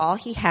all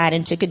he had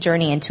and took a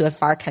journey into a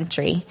far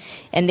country.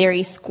 And there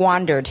he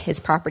squandered his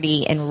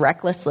property in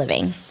reckless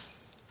living.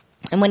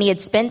 And when he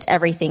had spent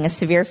everything, a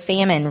severe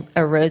famine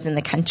arose in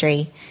the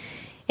country,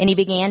 and he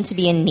began to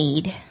be in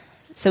need.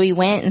 So he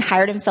went and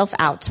hired himself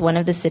out to one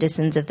of the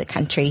citizens of the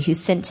country, who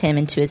sent him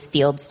into his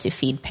fields to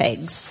feed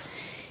pigs.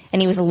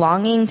 And he was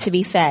longing to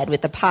be fed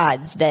with the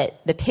pods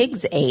that the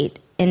pigs ate,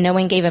 and no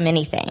one gave him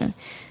anything.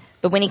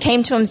 But when he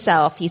came to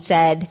himself, he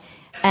said,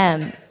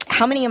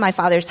 how many of my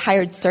father's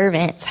hired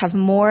servants have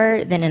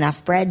more than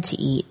enough bread to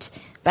eat,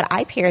 but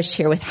I perish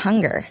here with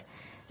hunger?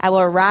 I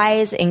will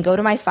arise and go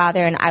to my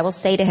father, and I will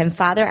say to him,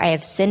 Father, I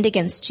have sinned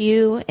against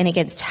you and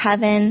against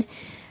heaven.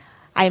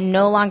 I am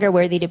no longer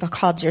worthy to be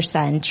called your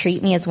son.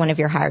 Treat me as one of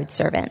your hired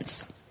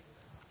servants.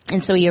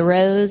 And so he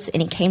arose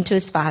and he came to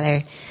his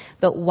father.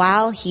 But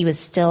while he was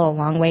still a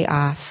long way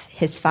off,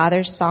 his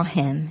father saw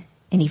him,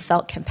 and he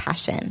felt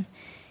compassion.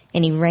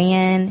 And he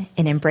ran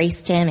and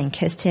embraced him and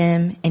kissed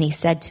him. And he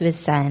said to his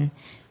son,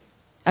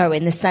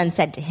 and the son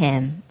said to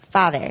him,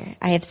 Father,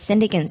 I have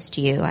sinned against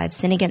you. I have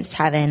sinned against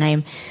heaven. I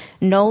am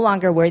no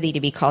longer worthy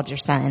to be called your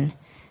son.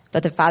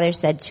 But the father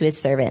said to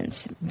his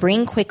servants,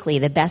 bring quickly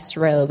the best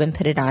robe and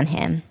put it on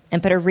him,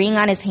 and put a ring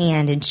on his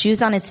hand and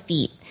shoes on his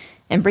feet,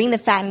 and bring the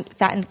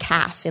fattened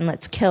calf, and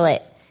let's kill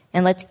it,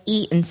 and let's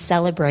eat and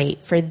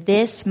celebrate. For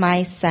this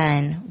my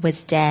son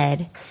was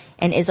dead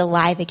and is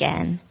alive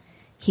again.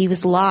 He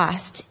was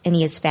lost and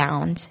he is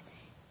found.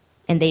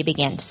 And they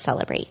began to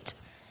celebrate.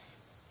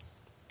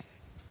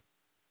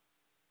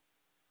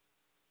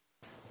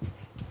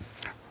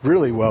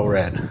 Really well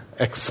read.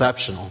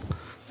 Exceptional.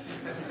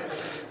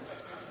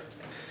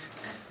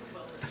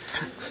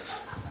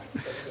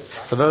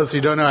 For those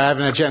who don't know, I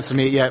haven't had a chance to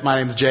meet yet. My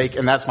name's Jake,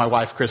 and that's my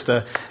wife,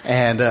 Krista.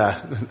 And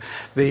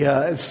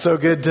it's so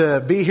good to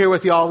be here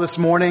with you all this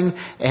morning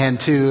and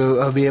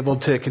to be able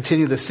to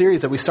continue the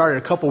series that we started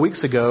a couple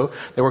weeks ago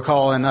that we're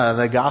calling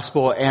The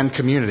Gospel and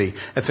Community.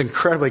 It's an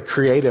incredibly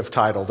creative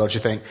title, don't you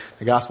think?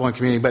 The Gospel and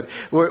Community. But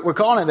we're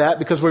calling it that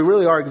because we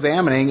really are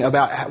examining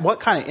about what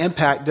kind of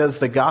impact does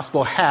the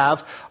gospel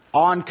have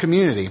on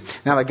community.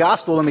 Now, the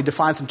gospel, let me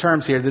define some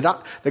terms here.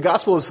 The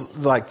gospel is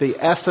like the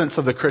essence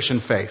of the Christian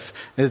faith.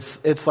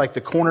 It's like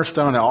the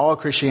cornerstone that all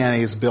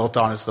Christianity is built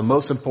on. It's the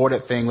most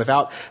important thing.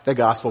 Without the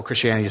gospel,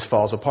 Christianity just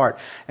falls apart.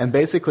 And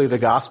basically, the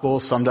gospel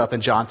is summed up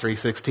in John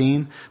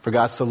 3:16. For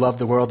God so loved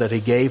the world that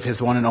he gave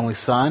his one and only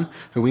son,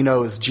 who we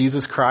know is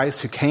Jesus Christ,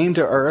 who came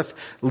to earth,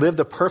 lived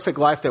the perfect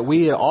life that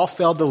we had all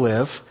failed to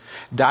live,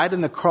 died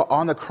on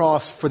the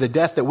cross for the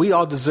death that we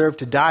all deserve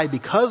to die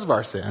because of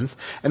our sins,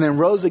 and then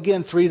rose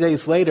again 3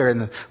 days later.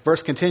 And the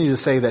verse continues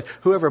to say that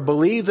whoever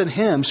believes in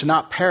him should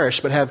not perish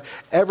but have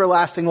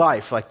everlasting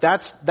life. Like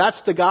that's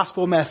the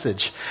gospel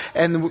message.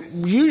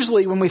 And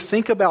usually when we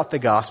think about the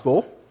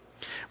gospel,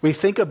 we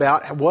think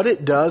about what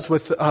it does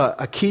with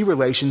a key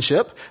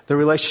relationship, the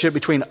relationship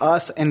between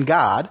us and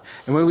God.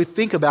 And when we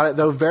think about it,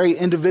 though, very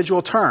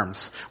individual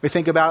terms, we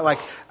think about it like,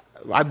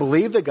 I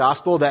believe the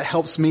gospel that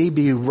helps me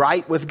be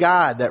right with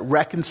God, that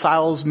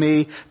reconciles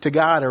me to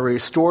God or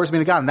restores me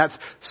to God. And that's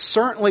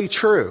certainly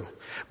true.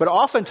 But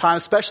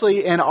oftentimes,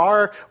 especially in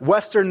our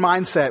Western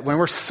mindset, when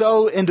we're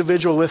so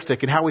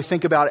individualistic in how we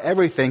think about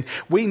everything,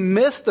 we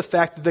miss the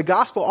fact that the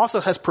gospel also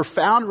has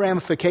profound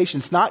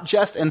ramifications, not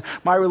just in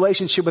my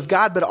relationship with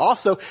God, but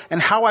also in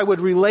how I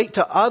would relate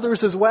to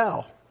others as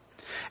well.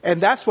 And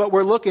that's what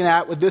we're looking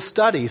at with this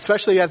study,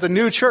 especially as a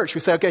new church.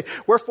 We say, okay,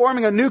 we're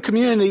forming a new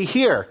community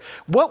here.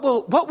 What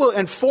will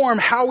inform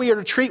how we are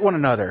to treat one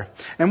another?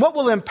 And what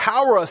will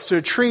empower us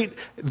to treat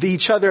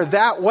each other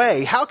that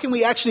way? How can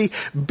we actually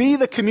be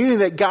the community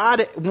that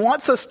God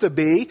wants us to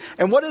be?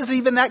 And what does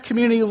even that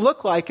community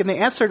look like? And the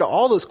answer to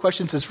all those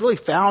questions is really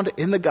found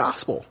in the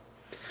gospel.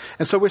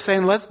 And so we're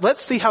saying,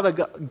 let's see how the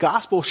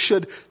gospel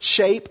should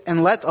shape,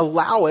 and let's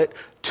allow it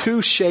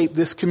to shape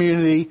this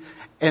community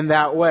in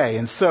that way.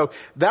 And so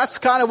that's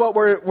kind of what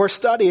we're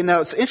studying. Now,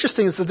 it's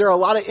interesting is that there are a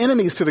lot of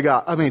enemies to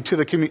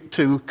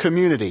to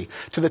community,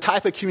 to the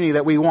type of community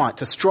that we want,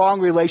 to strong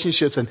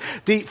relationships and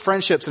deep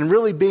friendships and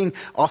really being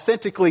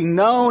authentically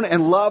known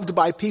and loved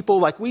by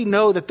people. Like, we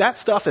know that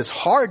stuff is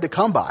hard to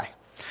come by.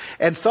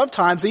 And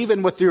sometimes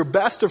even with your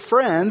best of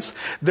friends,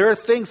 there are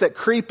things that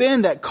creep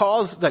in that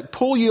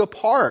pull you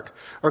apart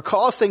or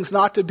cause things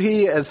not to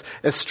be as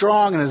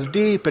strong and as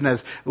deep and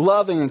as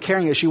loving and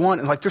caring as you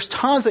want. And like, there's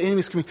tons of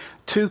enemies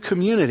to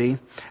community.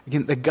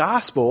 Again, the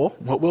gospel,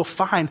 what we'll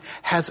find,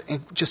 has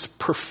just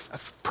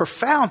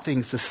profound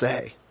things to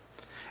say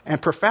and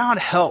profound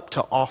help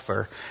to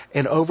offer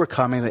in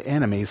overcoming the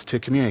enemies to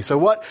community. So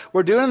what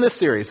we're doing in this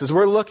series is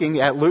we're looking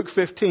at Luke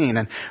 15,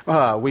 and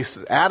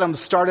Adam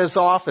started us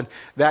off in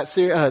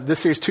this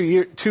series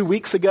 2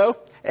 weeks ago,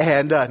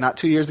 and not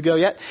 2 years ago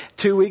yet,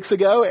 2 weeks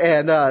ago,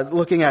 and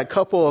looking at a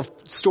couple of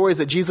stories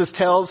that Jesus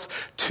tells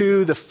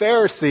to the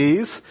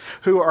Pharisees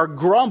who are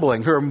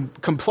grumbling, who are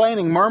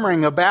complaining,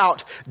 murmuring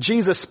about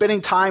Jesus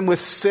spending time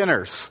with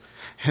sinners.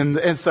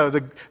 And so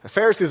the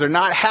Pharisees are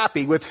not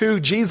happy with who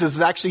Jesus is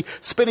actually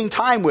spending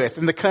time with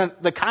and the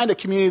kind of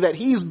community that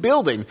he's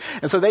building.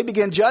 And so they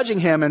begin judging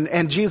him,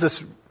 and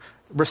Jesus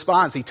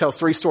responds. He tells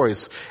 3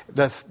 stories.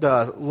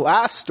 The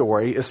last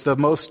story is the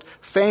most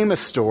famous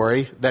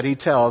story that he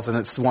tells, and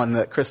it's the one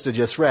that Krista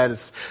just read.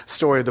 It's the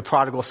story of the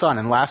prodigal son.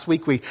 And last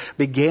week we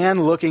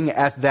began looking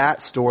at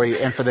that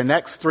story, and for the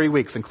next 3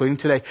 weeks, including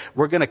today,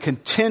 we're going to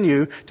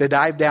continue to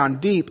dive down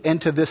deep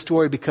into this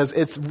story because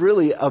it's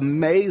really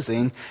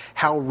amazing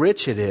how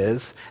rich it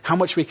is, how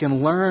much we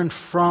can learn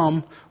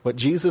from what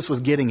Jesus was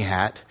getting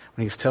at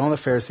when he's telling the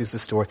Pharisees the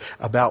story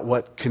about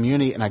what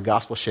community and a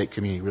gospel-shaped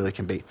community really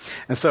can be.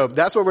 And so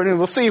that's what we're doing.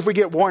 We'll see if we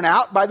get worn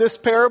out by this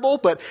parable,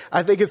 but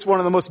I think it's one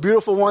of the most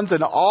beautiful ones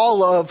in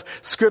all of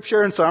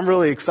Scripture, and so I'm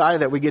really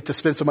excited that we get to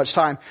spend so much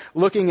time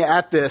looking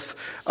at this.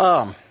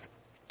 So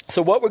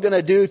what we're going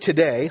to do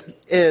today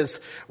is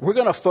we're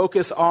going to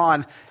focus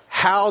on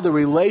how the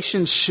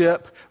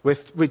relationship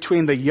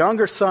between the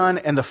younger son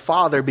and the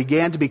father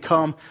began to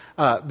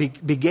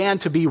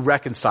be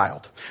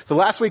reconciled. So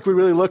last week we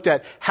really looked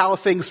at how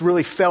things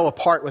really fell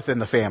apart within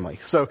the family.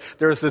 So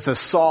there was this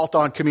assault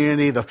on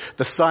community.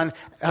 The son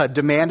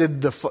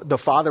demanded the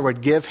father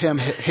would give him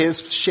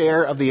his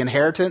share of the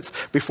inheritance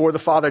before the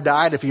father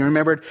died. If you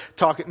remembered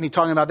me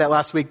talking about that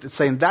last week,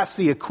 saying that's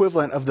the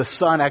equivalent of the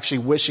son actually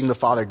wishing the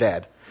father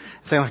dead.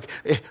 Saying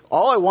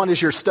all I want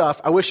is your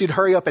stuff. I wish you'd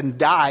hurry up and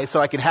die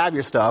so I can have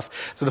your stuff.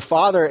 So the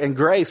father in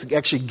grace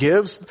actually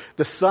gives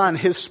the son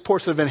his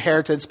portion of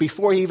inheritance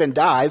before he even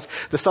dies.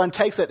 The son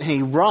takes it and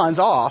he runs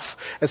off.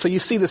 And so you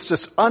see this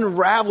just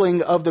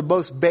unraveling of the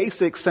most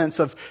basic sense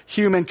of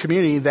human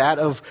community, that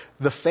of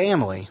the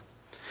family.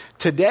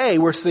 Today,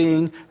 we're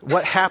seeing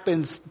what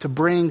happens to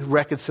bring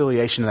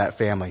reconciliation to that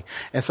family.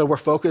 And so we're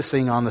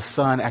focusing on the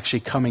son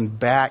actually coming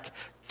back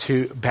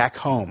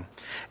home.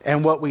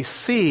 And what we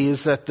see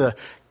is that the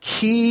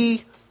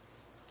key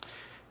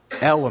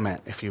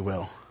element, if you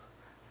will,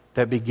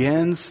 that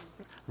begins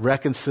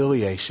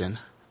reconciliation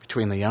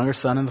between the younger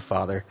son and the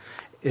father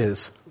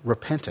is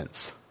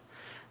repentance.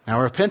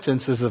 Now,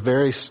 repentance is a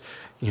very,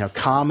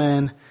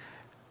 common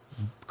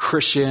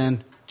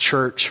Christian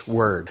church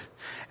word.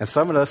 And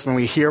some of us, when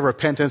we hear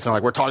repentance,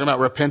 and we're talking about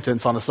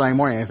repentance on the Sunday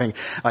morning, I think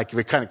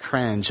we kind of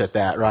cringe at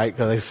that, right?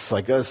 Because it's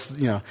like us,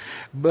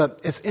 But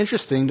it's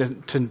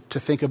interesting to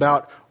think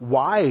about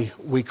why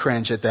we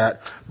cringe at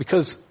that.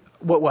 Because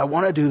what I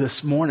want to do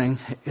this morning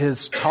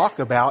is talk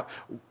about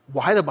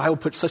why the Bible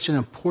puts such an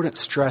important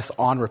stress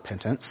on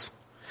repentance.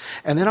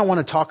 And then I want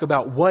to talk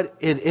about what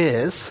it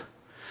is,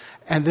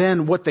 and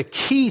then what the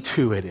key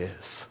to it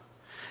is.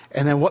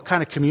 And then what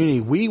kind of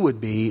community we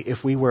would be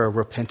if we were a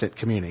repentant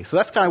community. So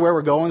that's kind of where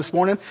we're going this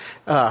morning.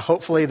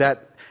 Hopefully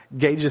that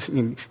gauges,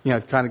 kind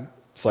of,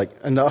 it's like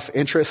enough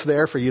interest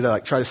there for you to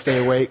try to stay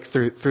awake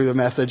through the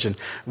message, and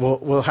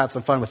we'll have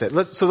some fun with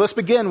it. So let's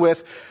begin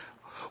with,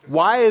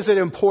 why is it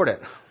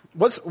important?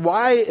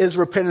 Why is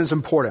repentance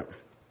important?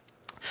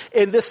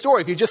 In this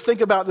story, if you just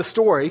think about the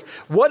story,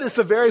 what is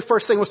the very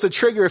first thing, what's the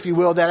trigger, if you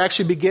will, that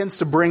actually begins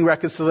to bring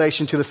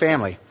reconciliation to the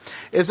family?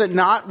 Is it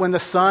not when the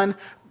son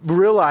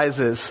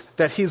realizes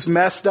that he's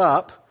messed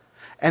up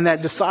and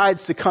that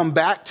decides to come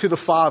back to the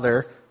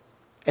father,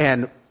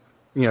 and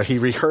he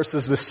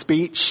rehearses the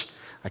speech,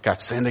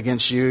 I've sinned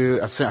against you,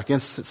 I've sinned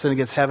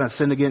against heaven, I've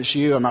sinned against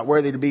you, I'm not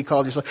worthy to be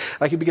called your son.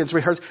 He begins to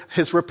rehearse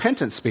his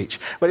repentance speech.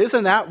 But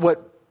isn't that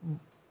what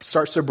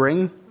starts to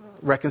bring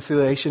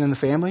reconciliation in the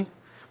family?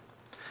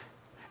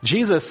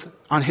 Jesus,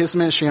 on his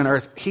ministry on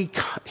earth, he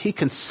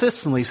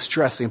consistently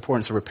stressed the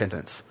importance of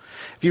repentance.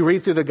 If you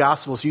read through the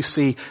Gospels, you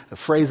see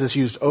phrases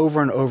used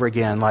over and over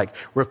again, like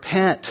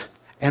repent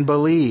and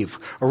believe,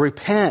 or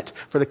repent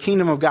for the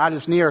kingdom of God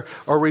is near,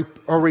 or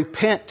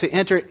repent to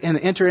enter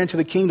into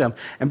the kingdom.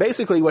 And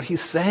basically what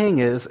he's saying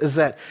is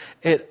that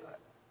it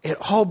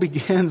all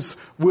begins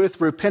with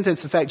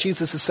repentance. In fact,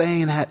 Jesus is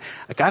saying that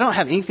I don't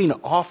have anything to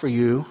offer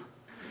you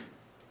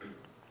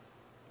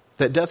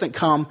that doesn't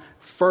come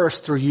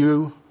first through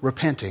you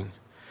repenting.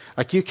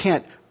 You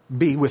can't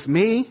be with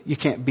me, you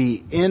can't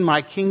be in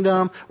my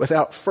kingdom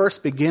without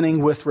first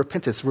beginning with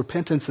repentance.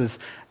 Repentance is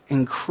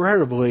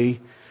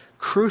incredibly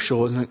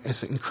crucial,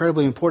 it's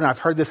incredibly important. I've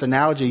heard this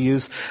analogy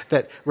used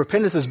that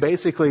repentance is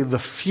basically the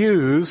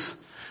fuse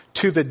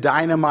to the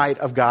dynamite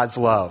of God's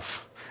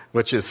love,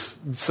 which is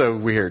so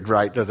weird,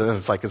 right?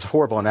 It's a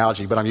horrible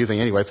analogy, but I'm using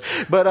it anyways.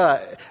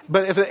 But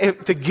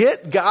if to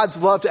get God's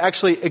love to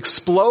actually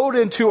explode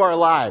into our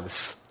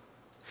lives,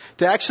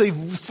 to actually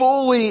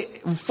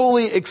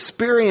fully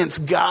experience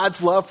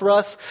God's love for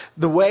us,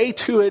 the way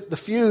to it, the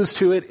fuse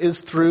to it, is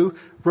through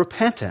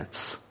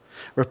repentance.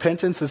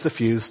 Repentance is the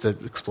fuse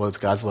that explodes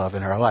God's love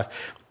in our life.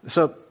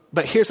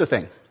 But here's the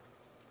thing.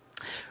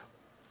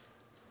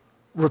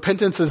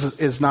 Repentance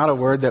is not a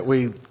word that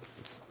we,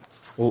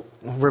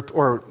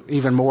 or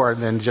even more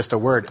than just a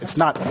word. It's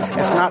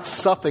not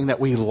something that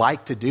we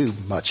like to do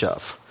much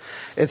of.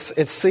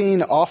 It's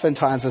seen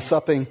oftentimes as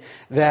something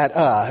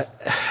that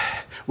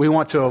we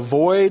want to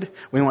avoid.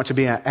 We want to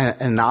be an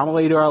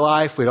anomaly to our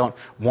life. We don't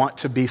want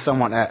to be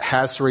someone that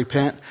has to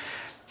repent.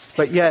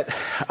 But yet,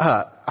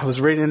 I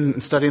was reading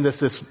and studying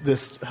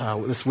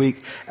this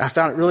week, and I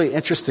found it really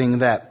interesting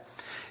that,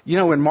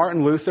 when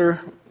Martin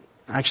Luther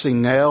actually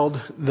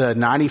nailed the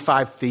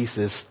 95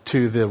 Theses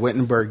to the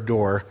Wittenberg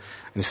door,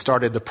 and he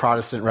started the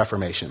Protestant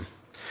Reformation.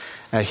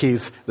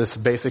 This is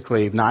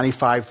basically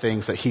 95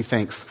 things that he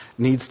thinks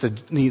needs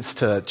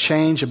to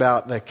change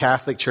about the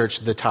Catholic Church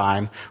at the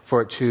time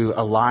for it to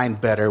align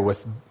better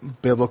with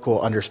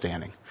biblical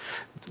understanding.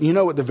 You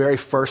know what the very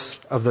first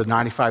of the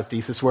 95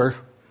 Theses were?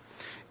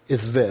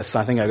 It's this.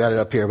 I think I got it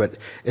up here, but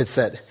it's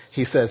that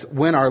he says,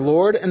 when our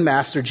Lord and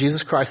Master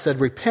Jesus Christ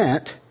said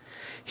repent,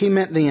 he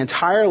meant the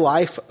entire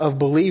life of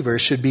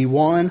believers should be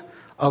one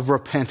of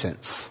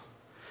repentance.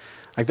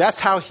 Like that's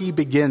how he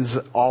begins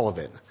all of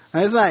it.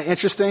 Now, isn't that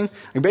interesting?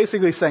 I'm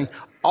basically saying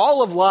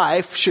all of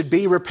life should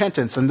be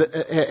repentance.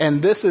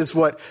 And this is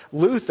what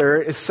Luther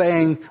is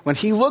saying when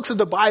he looks at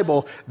the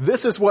Bible,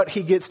 this is what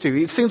he gets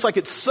to. It seems like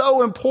it's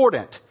so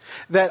important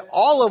that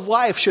all of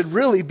life should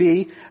really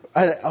be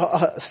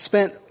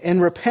spent in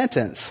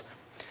repentance.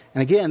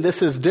 And again,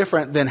 this is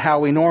different than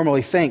how we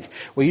normally think.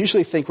 We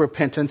usually think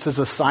repentance is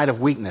a sign of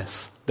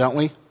weakness, don't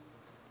we?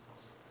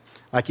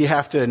 Like you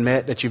have to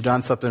admit that you've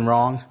done something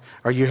wrong,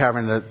 or you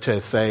having to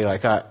say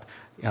like,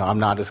 I'm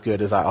not as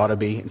good as I ought to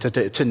be.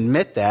 To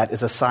admit that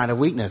is a sign of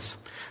weakness.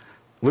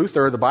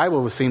 Luther, the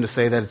Bible would seem to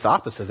say that it's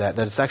opposite of that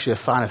it's actually a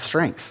sign of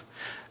strength.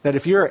 That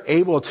if you're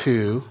able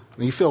to,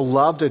 you feel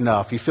loved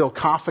enough, you feel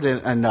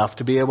confident enough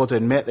to be able to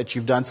admit that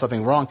you've done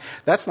something wrong,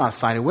 that's not a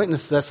sign of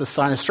weakness, that's a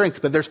sign of strength.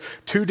 But there's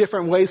two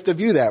different ways to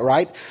view that,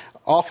 right?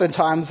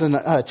 Oftentimes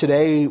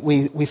today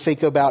we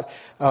think about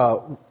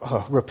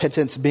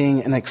repentance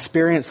being an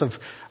experience of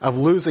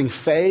losing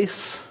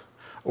face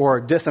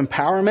or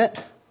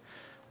disempowerment.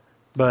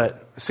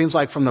 But it seems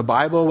like from the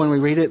Bible, when we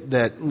read it,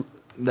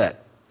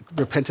 that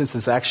repentance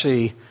is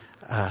actually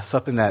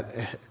something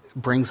that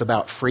brings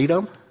about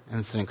freedom, and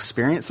it's an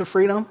experience of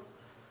freedom.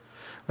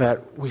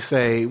 That we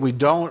say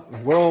the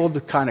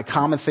world kind of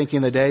common thinking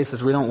of the day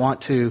says we don't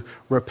want to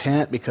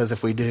repent because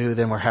if we do,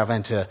 then we're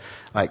having to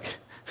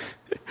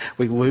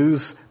we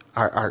lose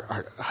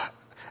our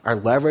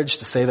leverage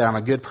to say that I'm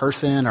a good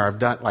person, or I've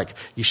done,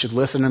 you should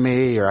listen to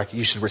me, or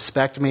you should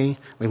respect me.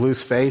 We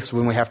lose face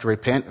when we have to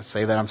repent and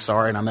say that I'm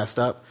sorry and I messed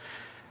up.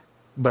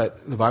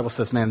 But the Bible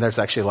says, man, there's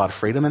actually a lot of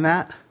freedom in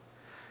that.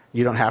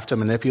 You don't have to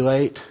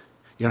manipulate.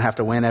 You don't have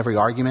to win every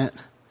argument.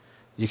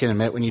 You can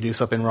admit when you do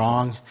something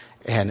wrong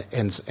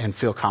and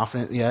feel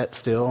confident yet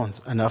still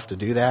enough to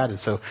do that. And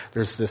so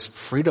there's this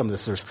freedom,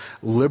 there's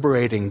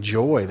liberating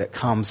joy that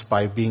comes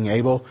by being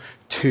able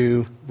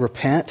to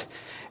repent.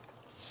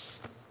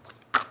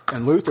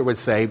 And Luther would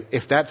say,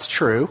 if that's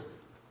true,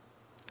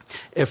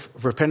 if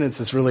repentance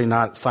is really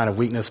not a sign of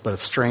weakness but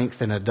of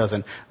strength, and it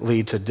doesn't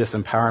lead to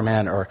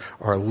disempowerment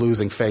or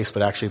losing face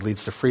but actually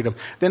leads to freedom,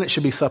 then it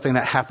should be something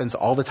that happens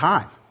all the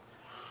time.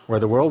 Where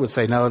the world would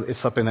say, no, it's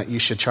something that you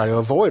should try to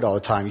avoid all the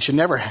time. You should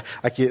never,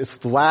 it's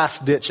the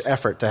last ditch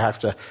effort to have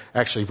to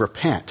actually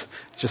repent.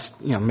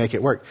 Just, make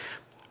it work.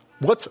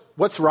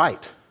 What's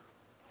right?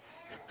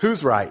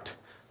 Who's right?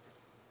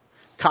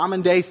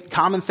 Common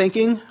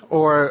thinking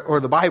or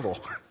the Bible?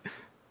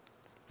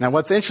 Now,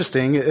 what's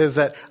interesting is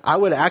that I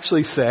would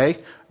actually say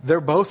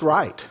they're both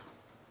right.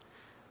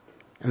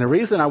 And the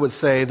reason I would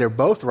say they're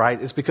both right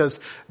is because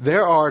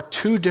there are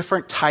two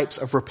different types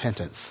of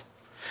repentance.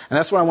 And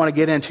that's what I want to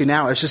get into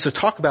now, is just to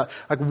talk about,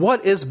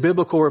 what is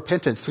biblical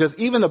repentance? Because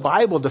even the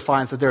Bible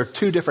defines that there are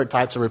two different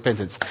types of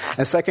repentance.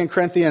 In 2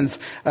 Corinthians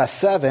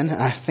 7,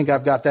 I think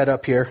I've got that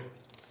up here,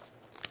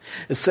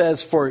 it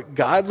says, for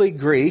godly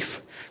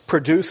grief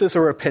produces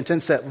a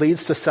repentance that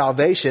leads to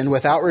salvation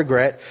without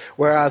regret,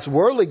 whereas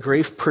worldly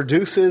grief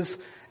produces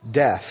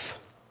death.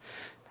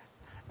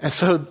 And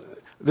so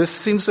this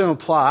seems to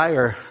imply,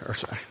 or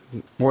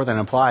more than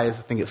implies,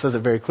 I think it says it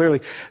very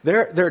clearly,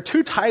 there are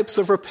two types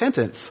of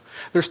repentance.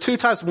 There's two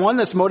types. One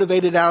that's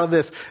motivated out of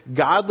this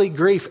godly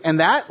grief,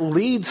 and that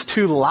leads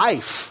to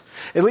life.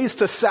 It leads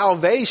to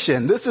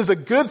salvation. This is a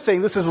good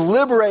thing. This is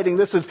liberating.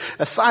 This is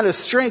a sign of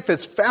strength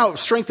that's found.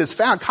 Strength is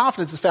found.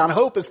 Confidence is found.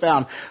 Hope is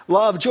found.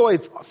 Love, joy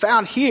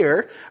found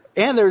here.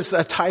 And there's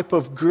a type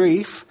of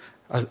grief,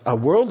 a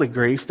worldly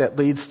grief that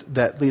leads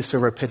to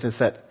repentance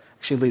that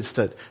actually leads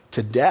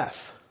to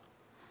death.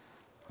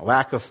 A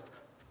lack of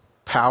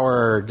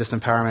power or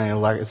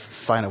disempowerment, it's a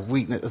sign of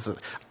weakness,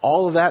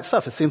 all of that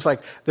stuff. It seems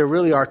like there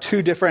really are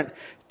two different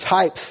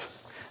types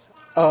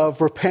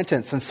of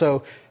repentance. And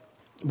so,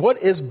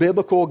 what is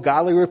biblical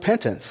godly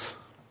repentance?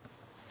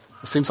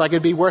 It seems like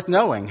it'd be worth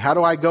knowing. How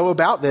do I go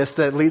about this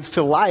that leads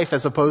to life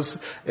as opposed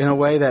in a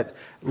way that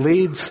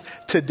leads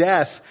to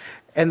death?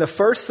 And the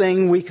first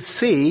thing we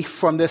see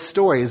from this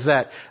story is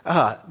that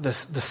the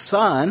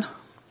son,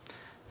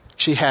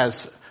 she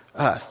has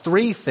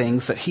three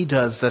things that he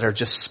does that are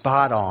just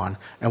spot on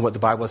and what the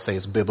Bible would say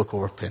is biblical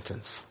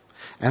repentance.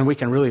 And we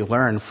can really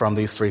learn from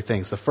these three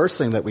things. The first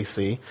thing that we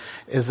see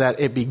is that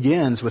it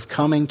begins with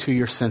coming to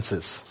your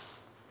senses.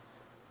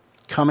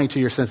 Coming to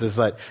your senses.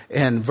 Like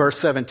in verse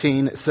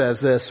 17, it says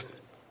this,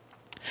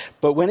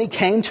 but when he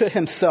came to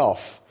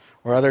himself,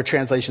 or other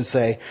translations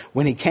say,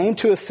 when he came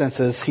to his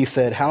senses, he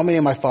said, how many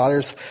of my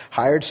father's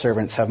hired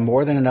servants have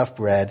more than enough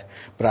bread,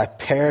 but I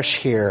perish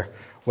here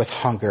with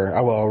hunger.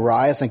 I will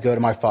arise and go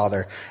to my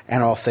father,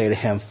 and I'll say to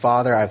him,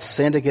 Father, I've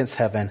sinned against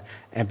heaven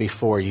and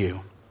before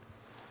you.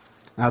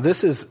 Now,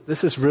 this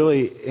is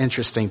really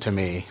interesting to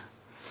me,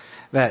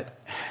 that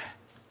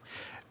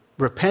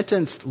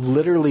repentance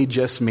literally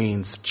just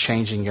means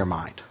changing your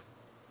mind.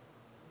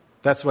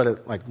 That's what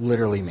it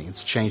literally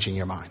means, changing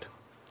your mind.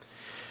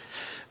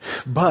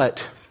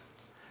 But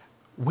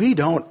we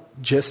don't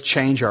just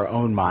change our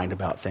own mind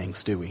about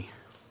things, do we?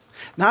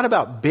 Not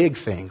about big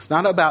things,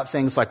 not about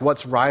things like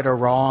what's right or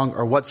wrong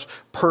or what's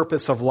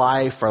purpose of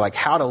life or like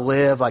how to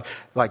live, like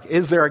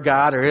is there a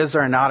God or is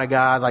there not a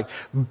God? Like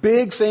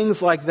big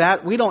things like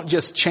that, we don't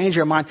just change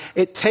our mind.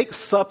 It takes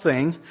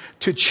something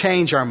to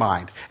change our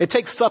mind. It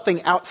takes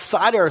something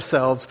outside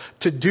ourselves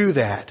to do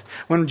that.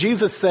 When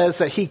Jesus says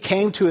that he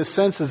came to his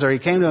senses or he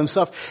came to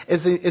himself,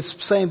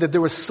 it's saying that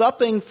there was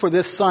something for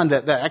this son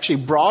that actually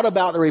brought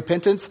about the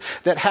repentance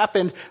that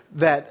happened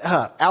that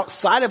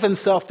outside of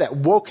himself that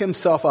woke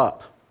himself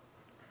up.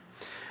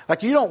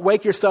 Like you don't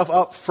wake yourself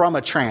up from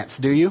a trance,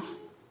 do you?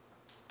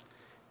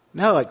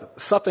 No, like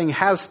something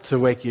has to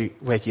wake you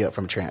up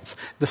from a trance.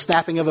 The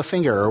snapping of a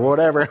finger or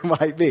whatever it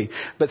might be.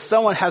 But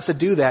someone has to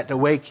do that to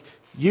wake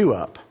you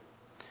up.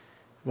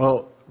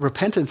 Well,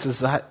 repentance is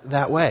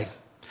that way.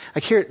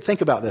 Like here,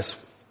 think about this.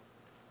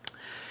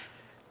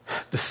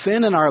 The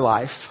sin in our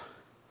life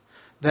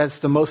that's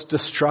the most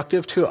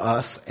destructive to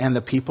us and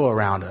the people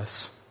around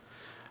us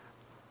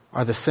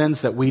are the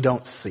sins that we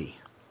don't see.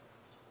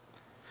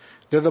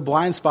 They're the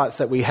blind spots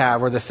that we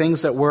have or the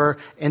things that we're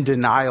in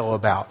denial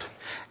about.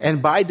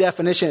 And by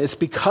definition, it's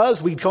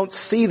because we don't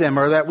see them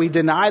or that we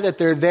deny that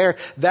they're there.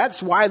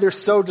 That's why they're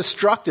so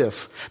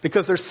destructive.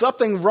 Because there's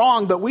something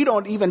wrong, but we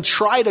don't even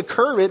try to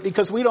curb it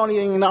because we don't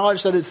even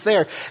acknowledge that it's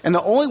there. And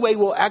the only way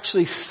we'll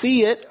actually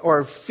see it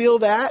or feel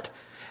that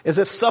is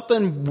if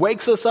something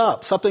wakes us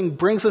up, something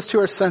brings us to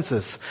our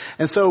senses.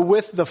 And so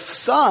with the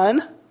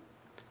son,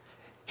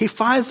 he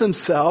finds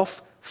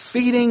himself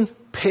feeding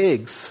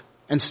pigs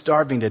and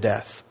starving to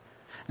death.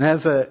 And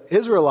as an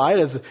Israelite,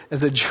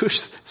 as a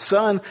Jewish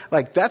son,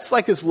 like that's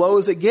like as low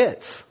as it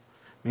gets.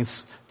 I mean,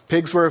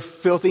 pigs were a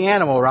filthy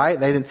animal, right?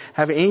 They didn't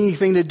have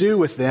anything to do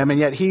with them, and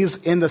yet he's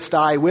in the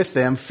sty with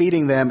them,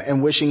 feeding them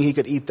and wishing he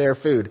could eat their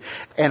food.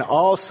 And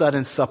all of a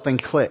sudden, something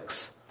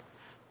clicks.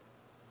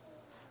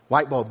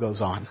 Light bulb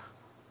goes on.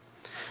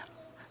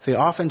 See,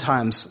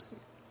 oftentimes,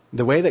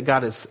 the way that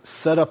God has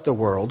set up the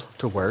world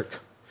to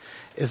work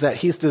is that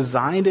he's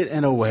designed it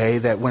in a way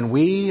that when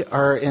we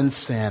are in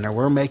sin or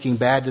we're making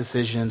bad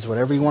decisions,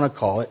 whatever you want to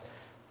call it,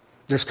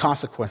 there's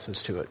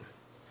consequences to it.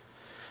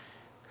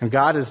 And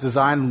God has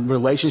designed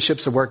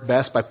relationships to work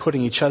best by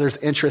putting each other's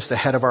interests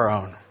ahead of our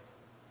own.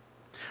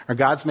 Or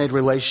God's made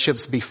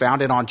relationships be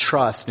founded on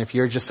trust. And if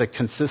you're just a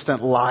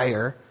consistent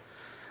liar,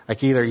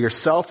 like either you're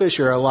selfish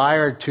or a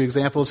liar, two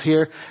examples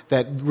here,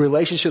 that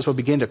relationships will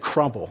begin to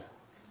crumble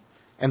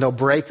and they'll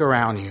break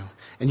around you.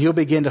 And you'll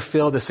begin to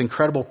feel this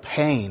incredible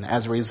pain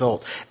as a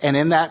result. And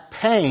in that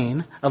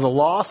pain of the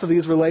loss of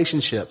these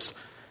relationships,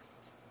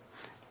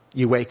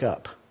 you wake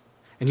up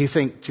and you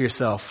think to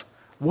yourself,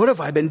 what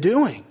have I been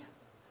doing?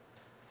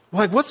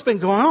 Like, what's been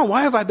going on?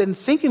 Why have I been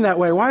thinking that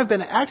way? Why have I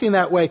been acting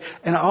that way?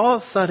 And all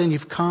of a sudden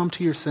you've come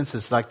to your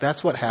senses. Like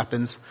that's what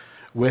happens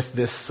with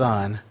this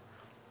son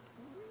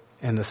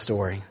in the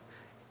story.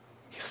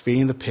 He's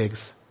feeding the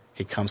pigs.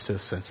 He comes to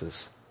his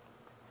senses.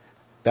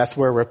 That's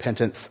where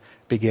repentance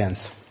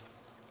begins.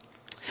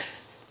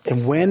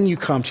 And when you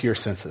come to your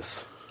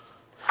senses,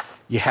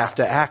 you have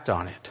to act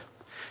on it.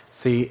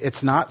 See,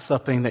 it's not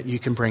something that you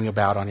can bring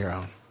about on your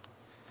own.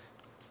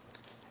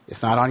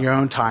 It's not on your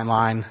own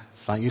timeline.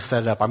 It's not you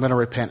set it up. I'm going to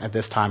repent at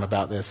this time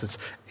about this.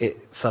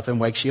 Something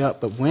wakes you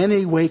up. But when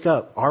you wake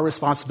up, our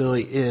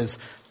responsibility is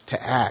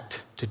to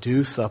act, to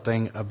do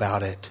something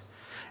about it.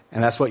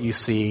 And that's what you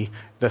see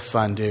the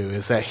son do,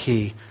 is that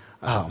he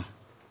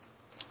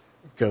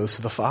goes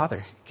to the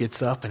father,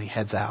 gets up, and he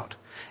heads out.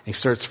 And he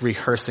starts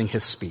rehearsing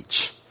his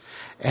speech.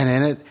 And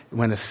in it,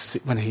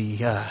 when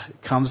he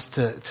comes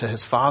to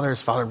his father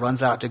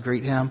runs out to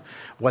greet him.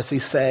 What's he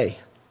say?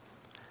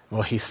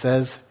 Well, he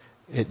says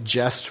it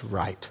just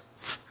right.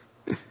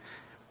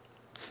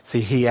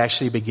 See, he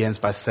actually begins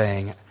by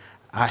saying,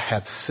 I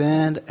have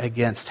sinned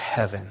against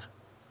heaven,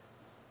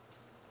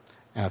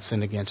 and I've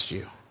sinned against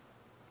you.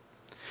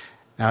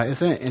 Now,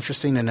 isn't it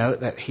interesting to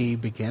note that he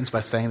begins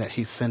by saying that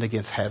he sinned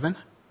against heaven?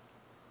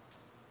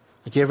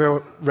 Like, you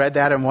ever read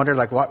that and wondered,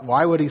 like,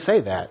 why would he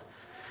say that?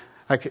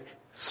 Like,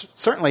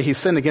 certainly he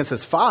sinned against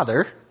his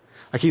father.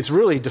 Like, he's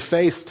really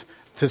defaced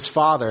his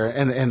father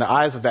in the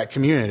eyes of that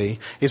community.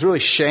 He's really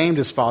shamed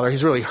his father.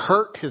 He's really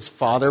hurt his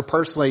father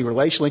personally,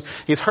 relationally.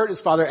 He's hurt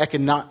his father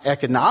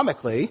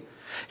economically.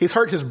 He's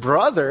hurt his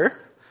brother.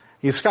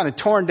 He's kind of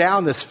torn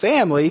down this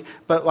family.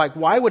 But, like,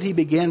 why would he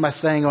begin by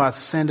saying, oh, I've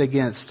sinned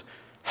against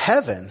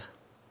heaven?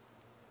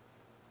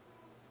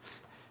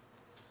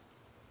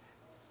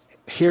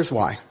 Here's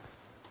why.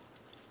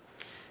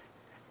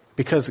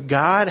 Because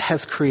God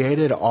has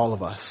created all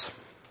of us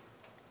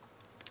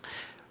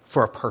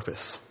for a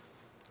purpose.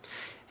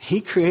 He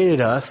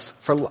created us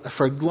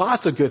for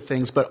lots of good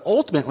things, but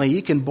ultimately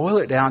you can boil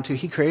it down to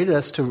he created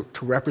us to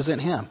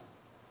represent him.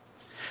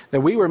 That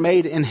we were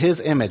made in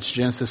his image,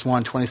 Genesis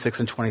 1:26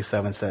 and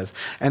 27 says.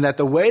 And that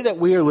the way that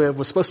we are lived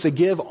was supposed to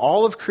give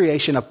all of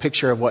creation a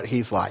picture of what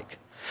he's like.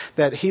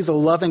 That he's a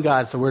loving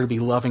God, so we're to be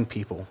loving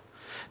people.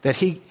 That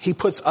he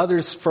puts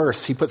others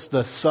first. He puts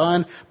the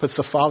Son, puts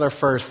the Father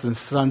first, and the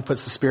Son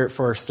puts the Spirit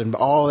first, and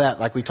all that,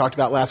 like we talked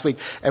about last week.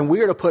 And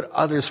we are to put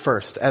others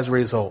first as a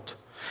result.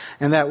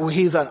 And that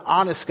he's an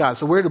honest God,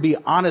 so we're to be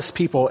honest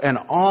people, and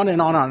on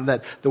and on and on.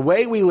 That the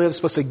way we live is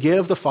supposed to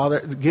give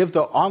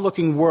the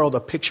onlooking world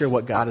a picture of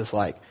what God is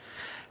like.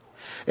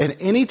 And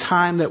any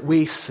time that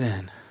we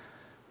sin,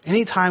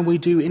 anytime we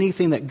do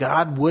anything that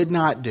God would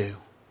not do,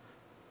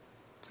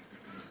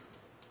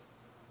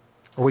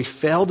 or we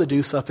fail to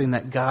do something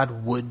that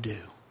God would do,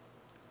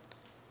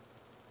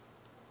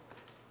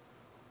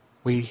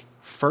 we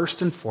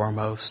first and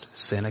foremost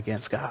sin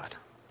against God.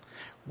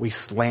 We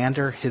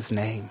slander his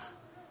name.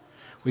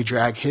 We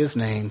drag his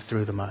name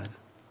through the mud.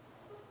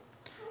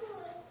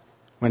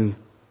 When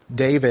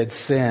David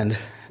sinned,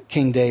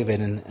 King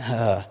David,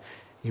 and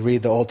you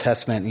read the Old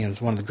Testament, he's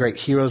one of the great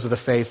heroes of the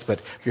faith, but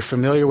if you're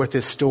familiar with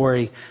his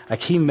story,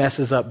 like he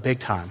messes up big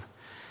time.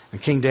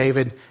 And King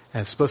David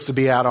is supposed to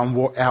be out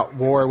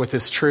war with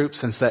his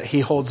troops, and so he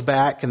holds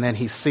back, and then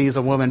he sees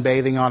a woman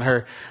bathing on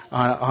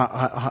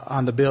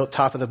the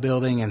top of the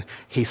building, and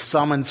he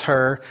summons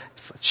her.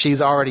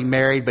 She's already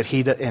married,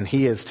 and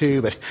he is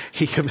too, but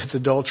he commits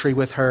adultery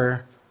with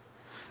her.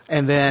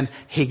 And then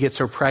he gets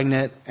her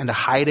pregnant, and to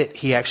hide it,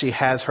 he actually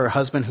has her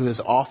husband, who is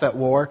off at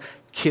war,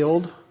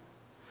 killed.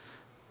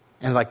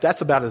 And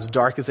that's about as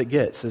dark as it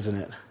gets, isn't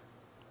it?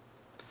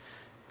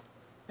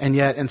 And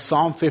yet in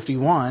Psalm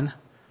 51,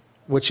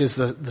 which is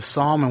the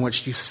psalm in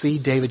which you see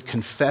David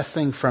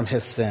confessing from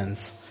his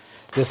sins,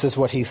 this is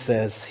what he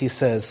says. He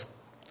says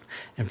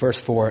in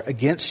verse 4,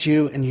 "Against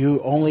you and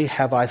you only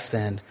have I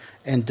sinned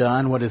and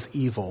done what is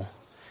evil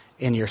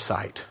in your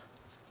sight."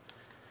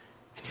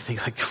 And you think,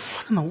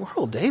 what in the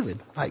world, David?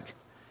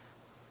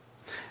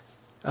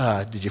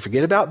 Did you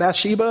forget about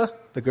Bathsheba,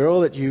 the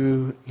girl that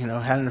you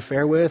had an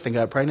affair with and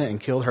got pregnant and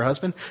killed her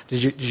husband?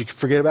 Did you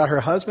forget about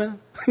her husband?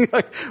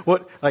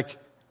 What?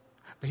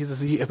 He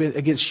says,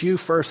 against you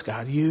first,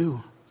 God,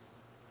 you,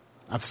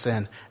 I've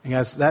sinned. And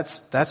guys,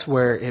 that's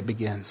where it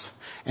begins.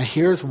 And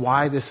here's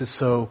why this is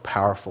so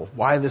powerful,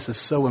 why this is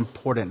so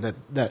important,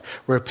 that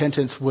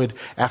repentance would,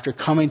 after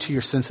coming to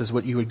your senses,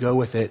 what you would go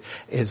with it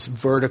is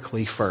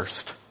vertically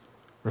first,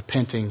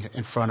 repenting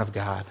in front of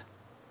God.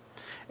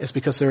 It's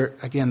because there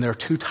are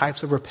two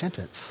types of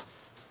repentance.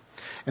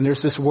 And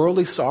there's this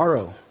worldly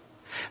sorrow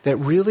that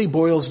really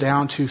boils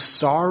down to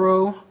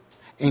sorrow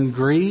and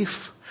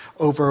grief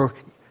over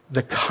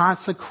the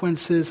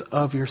consequences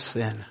of your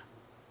sin.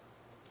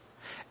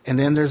 And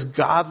then there's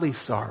godly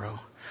sorrow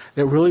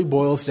that really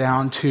boils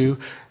down to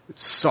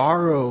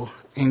sorrow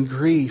and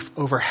grief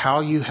over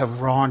how you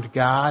have wronged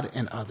God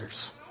and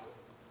others.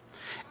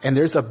 And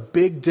there's a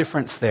big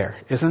difference there,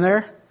 isn't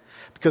there?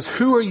 Because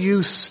who are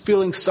you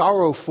feeling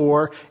sorrow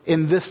for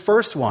in this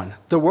first one,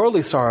 the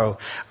worldly sorrow?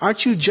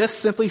 Aren't you just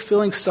simply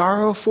feeling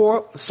sorrow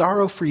for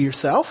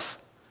yourself?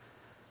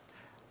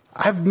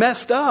 I've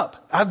messed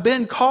up. I've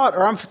been caught,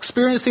 or I'm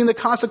experiencing the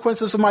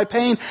consequences of my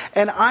pain,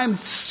 and I'm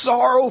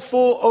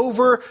sorrowful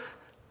over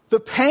the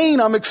pain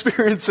I'm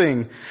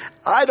experiencing.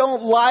 I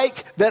don't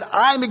like that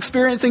I'm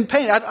experiencing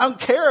pain. I don't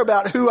care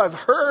about who I've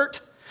hurt.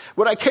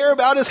 What I care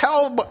about is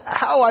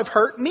how I've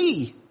hurt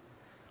me.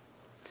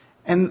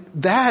 And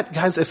that,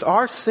 guys, if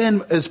our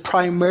sin is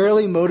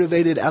primarily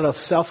motivated out of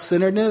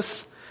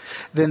self-centeredness,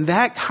 then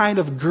that kind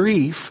of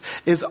grief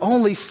is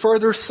only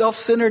further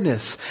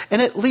self-centeredness.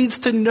 And it leads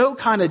to no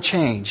kind of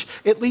change.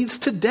 It leads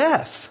to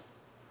death.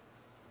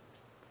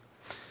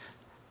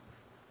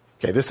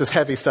 Okay, this is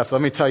heavy stuff.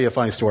 Let me tell you a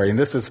funny story. And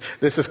this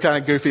is kind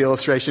of goofy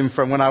illustration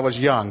from when I was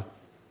young.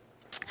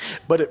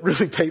 But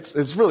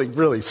it's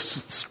really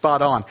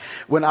spot on.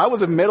 When I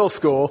was in middle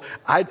school,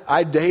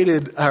 I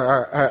dated,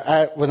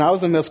 when I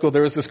was in middle school,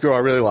 there was this girl I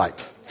really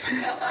liked.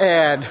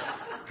 And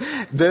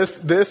this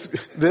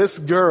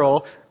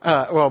girl,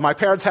 my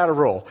parents had a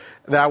rule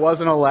that I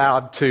wasn't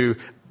allowed to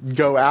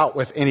go out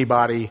with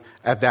anybody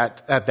at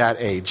that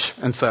age.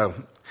 And so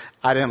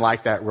I didn't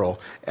like that rule.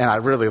 And I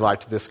really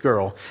liked this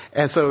girl.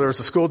 And so there was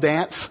a school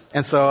dance.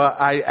 And so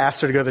I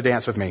asked her to go to the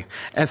dance with me.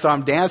 And so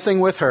I'm dancing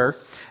with her.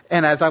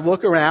 And as I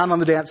look around on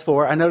the dance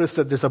floor, I notice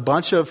that there's a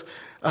bunch of,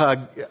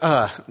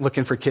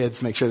 looking for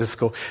kids, make sure this is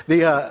cool.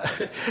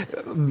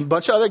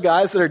 Bunch of other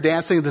guys that are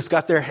dancing that's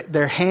got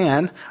their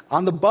hand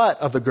on the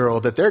butt of the girl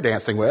that they're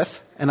dancing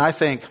with. And I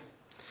think,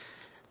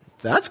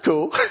 that's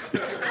cool.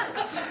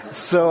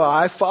 So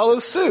I follow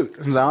suit.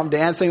 And I'm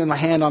dancing with my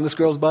hand on this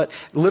girl's butt.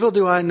 Little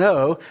do I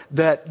know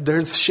that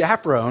there's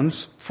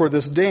chaperones for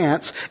this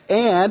dance.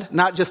 And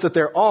not just that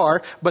there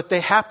are, but they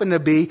happen to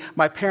be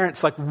my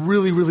parents'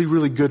 really, really,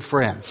 really good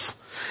friends.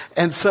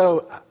 And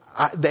so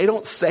they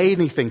don't say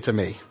anything to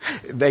me.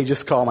 They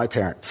just call my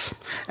parents.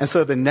 And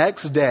so the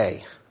next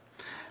day,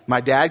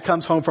 My dad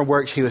comes home from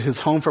work. He was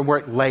home from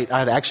work late. I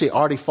had actually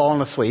already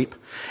fallen asleep.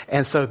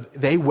 And so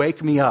they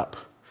wake me up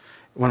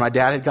when my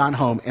dad had gone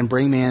home and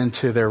bring me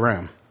into their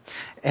room.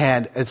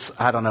 And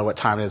I don't know what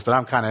time it is, but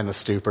I'm kind of in a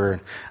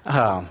stupor.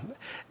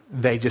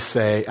 They just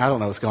say, I don't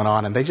know what's going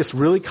on. And they just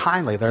really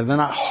kindly, they're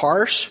not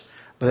harsh,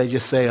 but they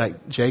just say,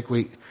 like, Jake,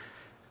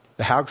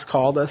 the Hougs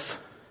called us,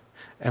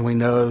 and we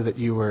know that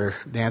you were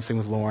dancing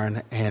with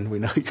Lauren, and we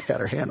know you had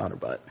her hand on her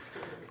butt.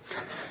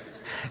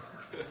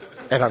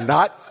 And I'm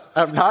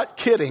not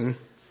kidding.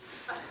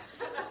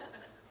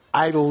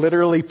 I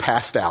literally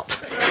passed out.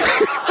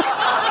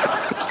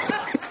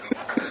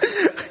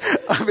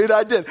 I mean,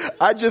 I did.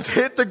 I just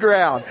hit the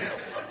ground.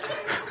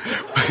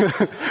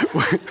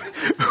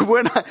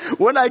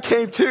 When I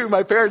came to,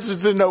 my parents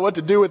just didn't know what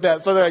to do with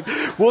that. So they're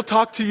like, we'll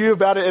talk to you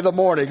about it in the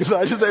morning. So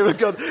I just able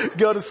to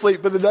go to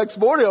sleep. But the next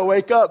morning I'll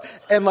wake up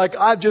and like,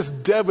 I'm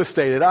just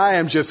devastated.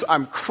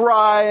 I'm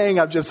crying.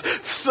 I'm just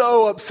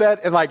so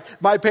upset. And like,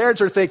 my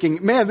parents are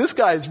thinking, man, this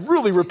guy is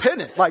really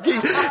repentant. Like he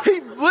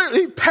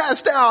literally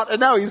passed out and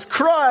now he's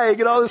crying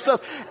and all this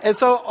stuff. And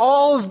so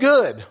all is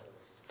good.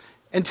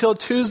 Until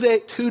Tuesday,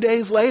 2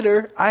 days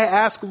later, I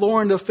asked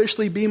Lauren to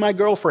officially be my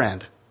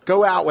girlfriend.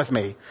 Go out with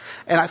me.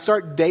 And I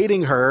start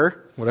dating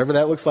her, whatever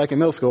that looks like in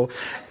middle school,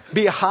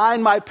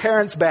 behind my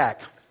parents' back.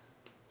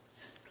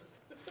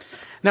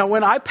 Now,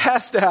 when I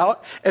passed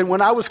out and when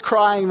I was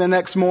crying the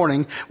next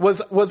morning,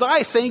 was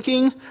I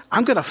thinking,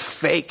 I'm going to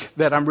fake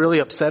that I'm really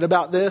upset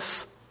about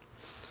this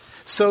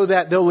so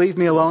that they'll leave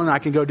me alone and I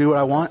can go do what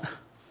I want?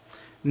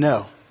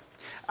 No.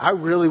 I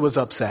really was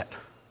upset.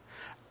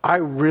 I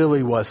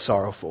really was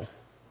sorrowful.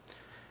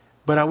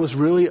 But I was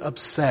really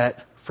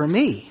upset for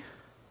me.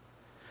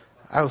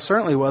 I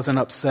certainly wasn't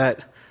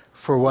upset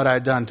for what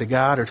I'd done to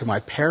God or to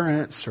my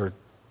parents or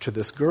to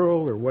this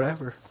girl or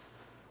whatever.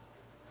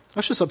 I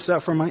was just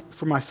upset for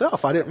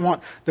myself. I didn't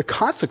want the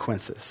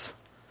consequences.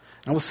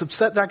 I was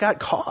upset that I got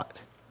caught.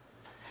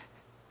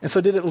 And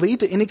so did it lead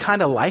to any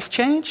kind of life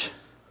change?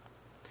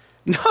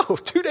 No.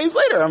 2 days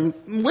later,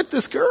 I'm with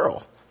this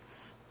girl.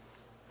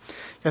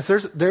 Yes,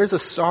 there's a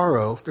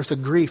sorrow, there's a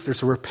grief,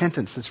 there's a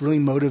repentance that's really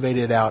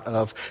motivated out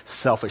of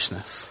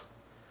selfishness.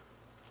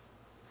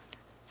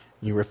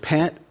 You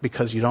repent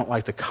because you don't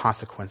like the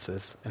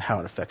consequences and how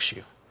it affects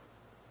you.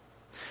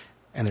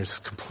 And there's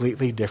a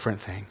completely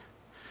different thing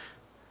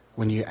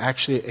when you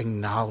actually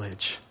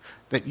acknowledge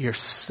that your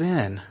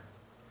sin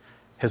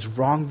has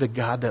wronged the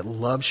God that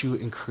loves you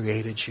and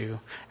created you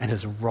and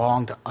has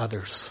wronged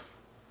others.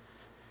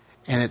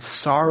 And it's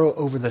sorrow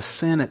over the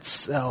sin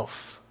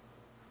itself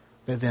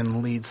that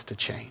then leads to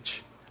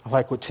change. I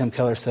like what Tim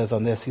Keller says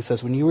on this. He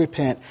says, when you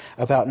repent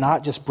about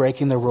not just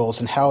breaking the rules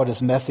and how it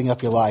is messing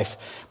up your life,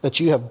 but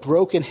you have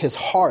broken his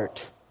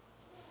heart,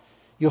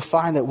 you'll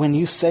find that when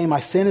you say, my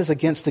sin is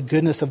against the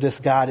goodness of this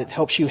God, it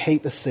helps you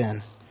hate the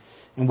sin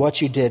and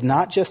what you did,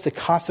 not just the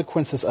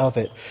consequences of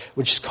it,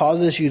 which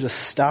causes you to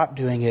stop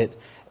doing it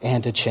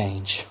and to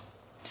change.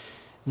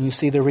 And you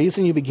see, the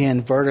reason you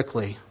begin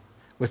vertically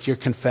with your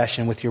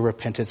confession, with your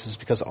repentance, is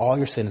because all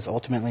your sin is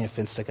ultimately an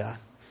offense to God.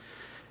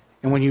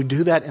 And when you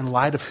do that in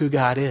light of who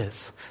God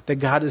is, that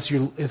God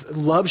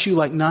loves you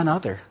like none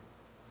other,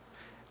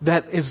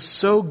 that is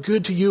so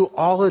good to you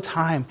all the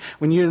time,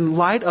 when you're in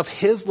light of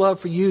his love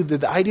for you,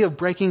 the idea of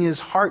breaking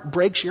his heart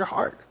breaks your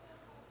heart.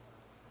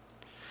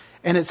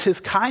 And it's his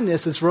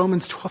kindness, as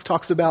Romans 12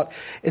 talks about,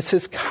 it's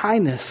his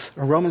kindness,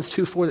 or Romans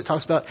 2:4 that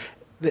talks about,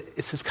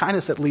 it's his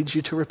kindness that leads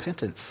you to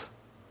repentance.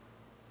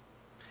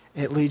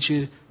 It leads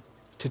you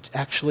to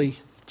actually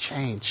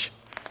change.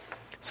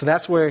 So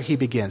that's where he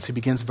begins. He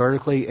begins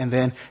vertically, and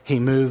then he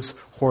moves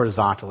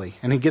horizontally.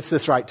 And he gets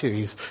this right, too.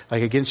 He's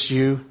like, against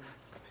you,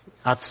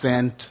 I've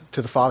sinned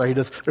to the Father.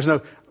 There's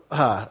no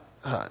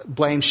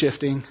blame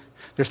shifting.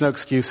 There's no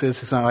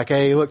excuses. It's not like,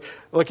 hey, look,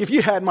 if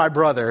you had my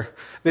brother,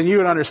 then you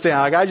would understand.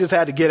 Like, I just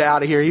had to get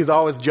out of here. He's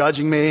always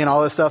judging me and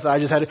all this stuff. I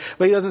just had to.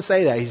 But he doesn't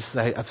say that. He just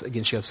says,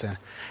 against you I've sinned.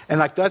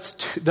 And like,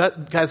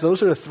 guys,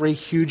 those are the three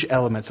huge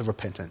elements of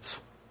repentance.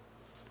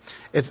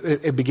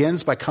 It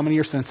begins by coming to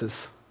your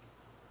senses.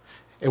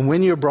 And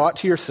when you're brought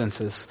to your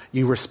senses,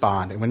 you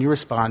respond. And when you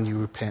respond, you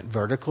repent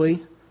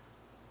vertically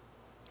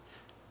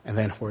and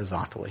then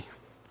horizontally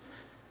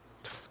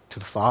to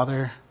the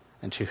Father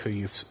and to who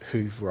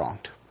you've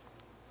wronged.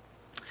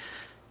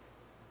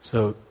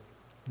 So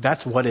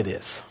that's what it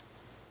is.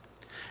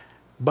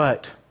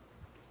 But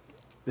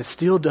it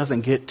still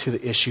doesn't get to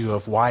the issue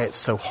of why it's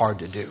so hard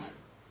to do.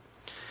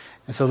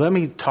 And so let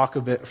me talk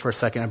a bit for a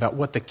second about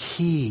what the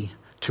key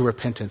to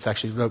repentance,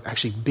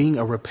 actually being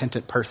a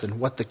repentant person,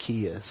 what the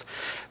key is.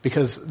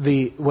 Because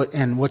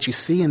what you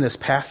see in this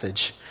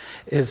passage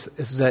is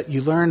that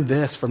you learn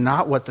this from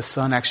not what the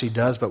Son actually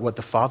does, but what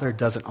the Father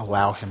doesn't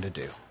allow him to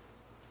do.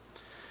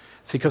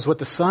 See, because what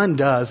the Son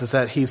does is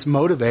that he's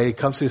motivated, he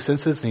comes to his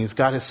senses, and he's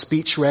got his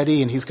speech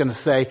ready, and he's going to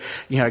say,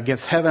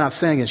 against heaven I've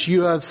sinned, against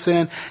you I've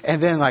sinned, and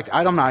then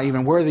I'm not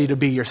even worthy to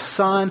be your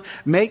son.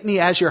 Make me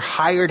as your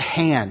hired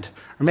hand,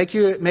 or make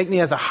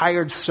me as a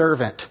hired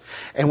servant.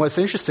 And what's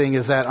interesting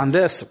is that on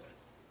this,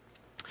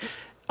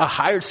 A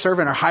hired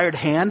servant or hired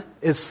hand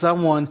is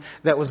someone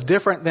that was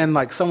different than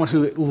like someone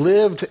who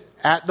lived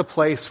at the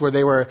place where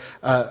they were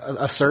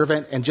a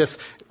servant and just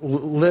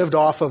lived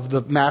off of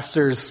the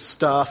master's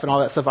stuff and all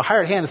that stuff. A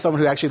hired hand is someone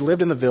who actually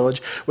lived in the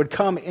village, would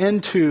come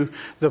into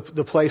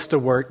the place to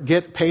work,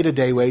 get paid a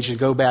day wage and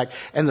go back.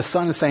 And the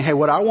son is saying, hey,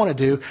 what I want to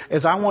do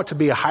is I want to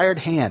be a hired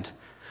hand.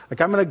 Like,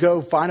 I'm going to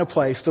go find a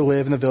place to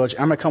live in the village.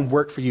 I'm going to come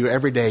work for you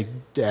every day,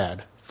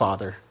 Dad,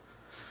 Father,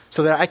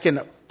 so that I can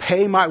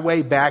pay my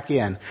way back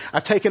in.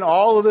 I've taken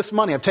all of this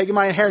money. I've taken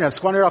my inheritance,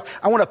 squandered it off.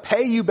 I want to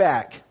pay you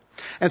back.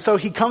 And so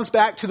he comes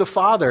back to the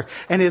father,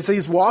 and as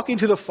he's walking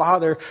to the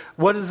father,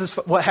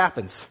 what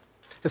happens?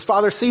 His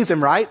father sees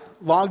him, right?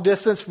 Long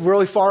distance,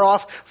 really far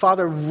off.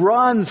 Father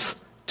runs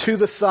to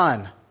the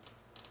son.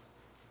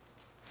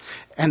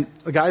 And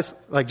guys,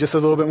 like, just a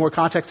little bit more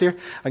context here.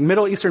 Like,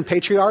 Middle Eastern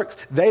patriarchs,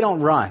 they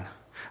don't run.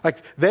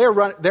 Like, they're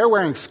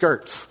wearing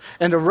skirts.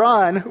 And to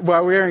run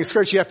while wearing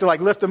skirts, you have to like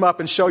lift them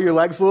up and show your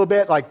legs a little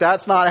bit. Like,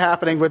 that's not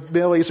happening with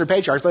Middle Eastern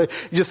patriarchs. Like,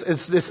 it's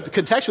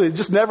contextually, it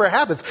just never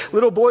happens.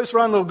 Little boys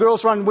run, little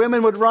girls run,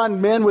 women would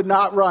run, men would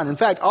not run. In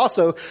fact,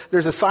 also,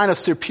 there's a sign of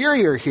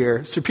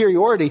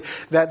superiority,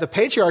 that the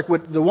patriarch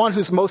the one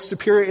who's most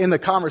superior in the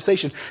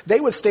conversation,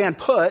 they would stand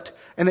put,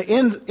 and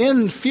the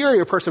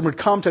inferior person would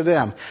come to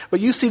them. But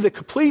you see the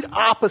complete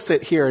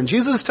opposite here. And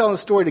Jesus is telling a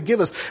story to give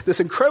us this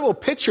incredible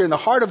picture in the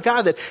heart of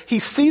God that he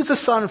sees the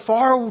son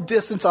far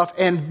distance off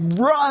and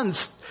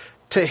runs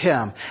to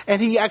him.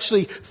 And he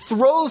actually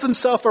throws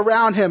himself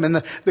around him.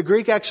 And the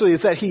Greek actually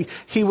is that he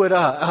would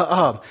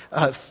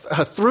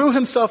threw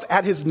himself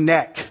at his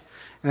neck.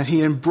 And then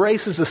he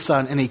embraces the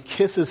son and he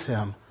kisses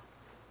him.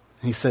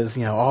 And he says,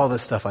 all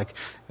this stuff, like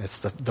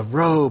it's the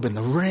robe and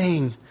the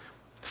ring,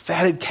 the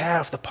fatted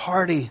calf, the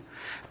party.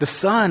 The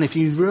son, if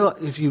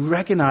you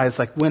recognize,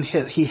 like when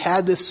he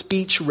had this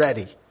speech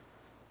ready,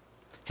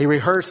 he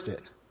rehearsed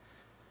it.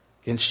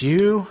 Against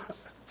you,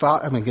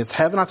 against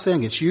heaven I've sinned.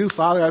 Against you,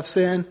 Father, I've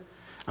sinned.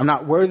 I'm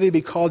not worthy to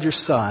be called your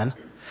son.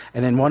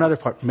 And then one other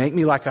part, make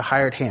me like a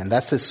hired hand.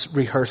 That's his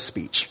rehearsed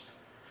speech.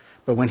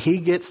 But when he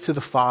gets to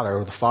the Father,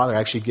 or the Father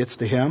actually gets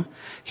to him,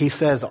 he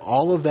says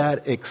all of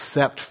that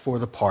except for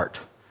the part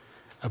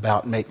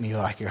about make me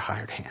like your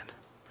hired hand.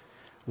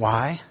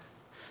 Why?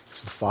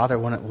 Because the Father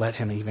wouldn't let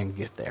him even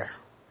get there.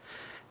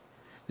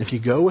 If you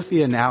go with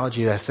the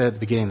analogy that I said at the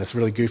beginning, this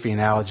really goofy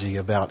analogy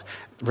about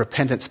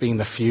repentance being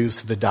the fuse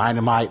to the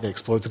dynamite that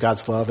explodes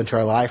God's love into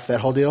our life, that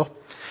whole deal,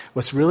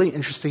 what's really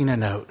interesting to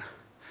note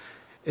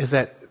is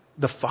that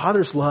the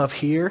Father's love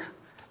here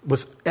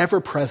was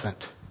ever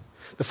present.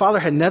 The Father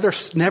had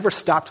never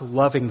stopped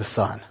loving the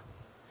Son.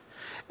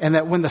 And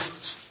that when the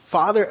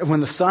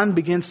Son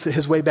begins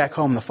his way back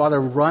home, the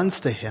Father runs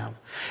to him.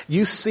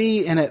 You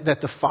see in it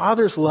that the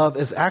Father's love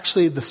is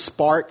actually the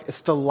spark.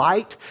 It's the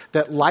light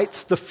that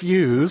lights the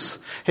fuse.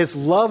 His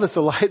love is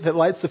the light that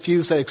lights the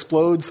fuse that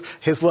explodes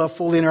his love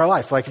fully in our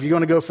life. Like if you're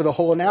going to go for the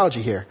whole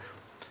analogy here.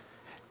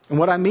 And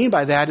what I mean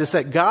by that is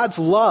that God's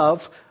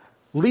love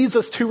leads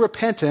us to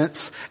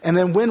repentance. And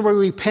then when we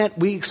repent,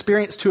 we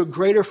experience to a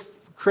greater,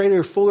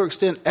 fuller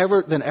extent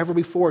than ever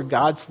before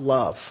God's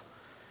love.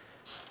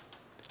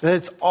 That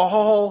it's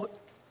all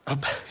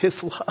about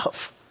his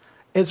love.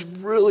 It's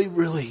really,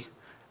 really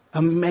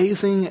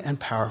amazing and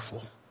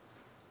powerful.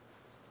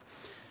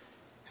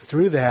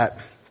 Through that,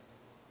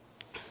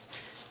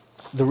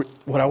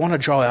 what I want to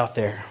draw out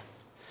there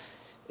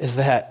is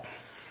that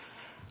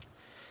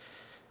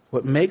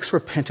what makes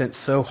repentance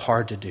so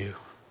hard to do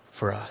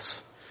for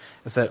us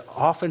is that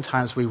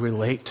oftentimes we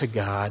relate to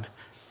God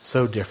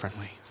so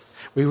differently.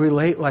 We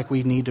relate like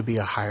we need to be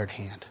a hired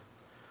hand.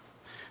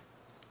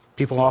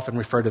 People often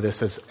refer to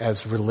this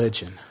as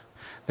religion.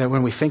 That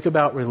when we think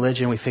about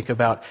religion, we think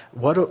about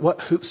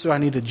what hoops do I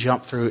need to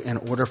jump through in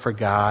order for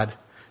God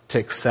to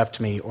accept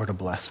me or to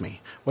bless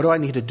me? What do I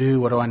need to do?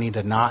 What do I need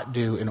to not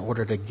do in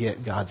order to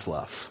get God's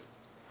love?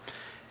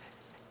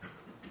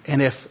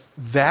 And if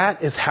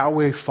that is how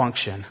we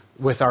function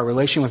with our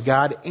relation with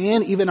God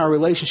and even our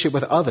relationship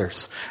with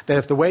others, that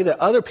if the way that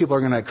other people are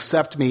going to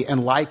accept me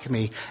and like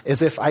me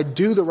is if I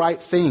do the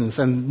right things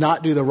and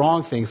not do the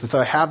wrong things, and so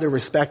I have their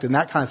respect and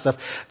that kind of stuff,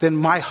 then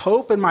my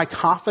hope and my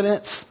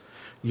confidence,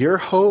 your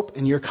hope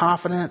and your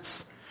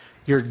confidence,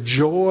 your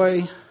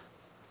joy,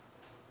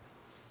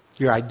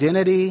 your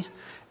identity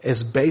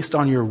is based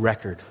on your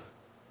record.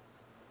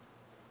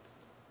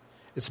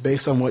 It's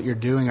based on what you're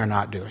doing or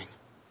not doing.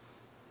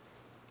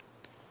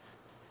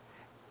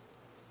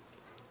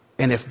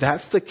 And if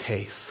that's the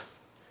case,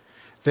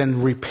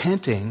 then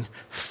repenting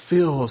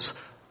feels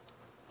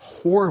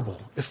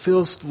horrible. It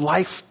feels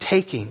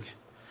life-taking.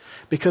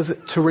 Because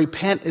to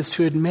repent is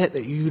to admit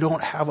that you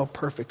don't have a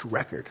perfect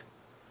record.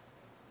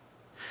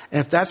 And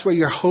if that's where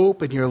your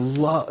hope and your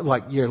love,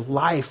 like your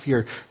life,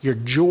 your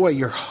joy,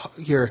 your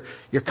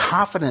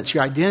confidence,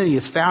 your identity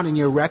is found in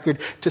your record,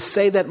 to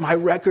say that my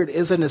record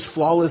isn't as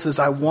flawless as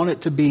I want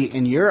it to be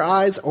in your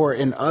eyes or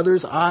in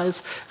others'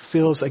 eyes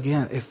feels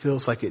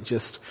like it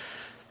just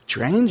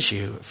drains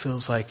you. It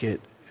feels like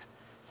it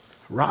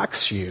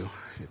rocks you.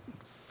 It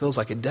feels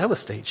like it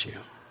devastates you.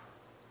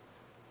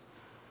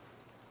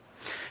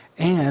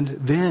 And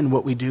then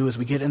what we do is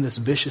we get in this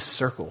vicious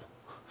cycle,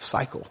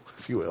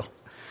 if you will,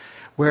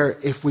 where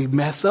if we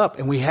mess up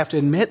and we have to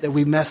admit that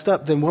we messed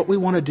up, then what we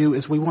want to do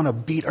is we want to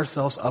beat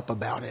ourselves up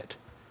about it,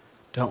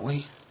 don't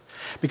we?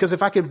 Because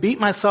if I can beat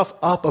myself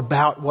up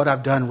about what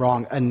I've done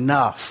wrong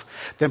enough,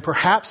 then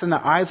perhaps in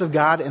the eyes of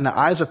God, in the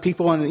eyes of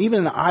people, and even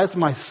in the eyes of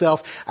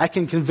myself, I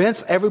can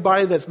convince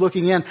everybody that's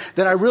looking in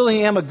that I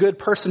really am a good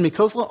person,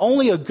 because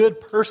only a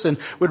good person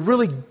would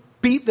really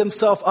beat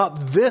themselves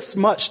up this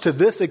much to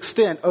this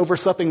extent over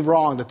something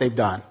wrong that they've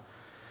done.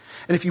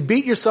 And if you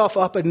beat yourself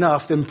up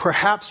enough, then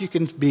perhaps you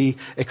can be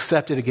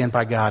accepted again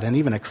by God and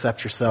even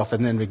accept yourself,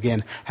 and then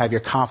again have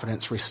your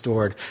confidence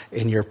restored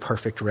in your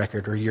perfect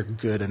record or your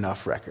good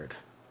enough record.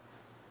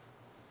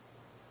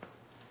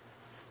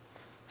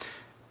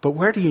 But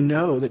where do you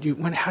know that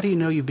how do you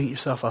know you beat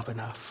yourself up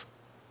enough?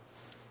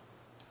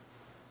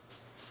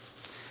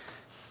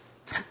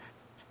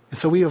 And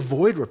so we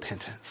avoid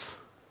repentance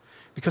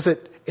because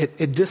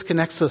it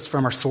disconnects us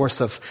from our source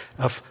of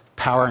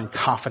power and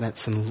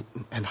confidence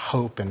and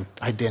hope and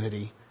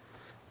identity.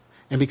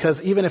 And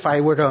because even if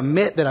I were to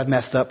admit that I've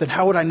messed up, then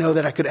how would I know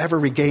that I could ever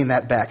regain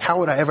that back? How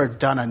would I ever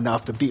done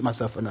enough to beat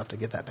myself enough to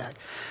get that back?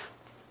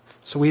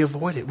 So we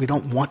avoid it. We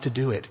don't want to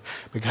do it,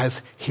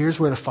 because here's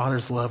where the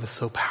Father's love is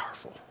so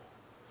powerful.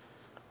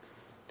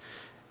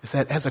 Is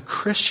that as a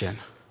Christian,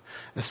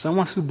 as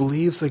someone who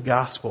believes the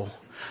gospel,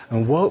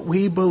 and what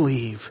we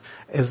believe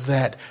is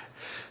that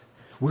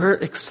we're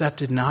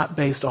accepted not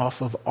based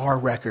off of our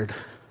record,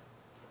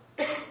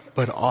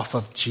 but off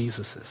of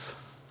Jesus's.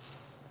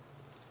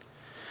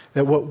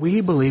 That what we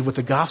believe, what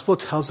the gospel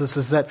tells us,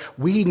 is that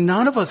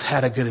none of us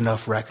had a good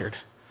enough record,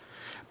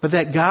 but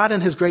that God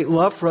in his great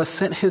love for us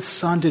sent his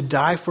Son to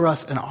die for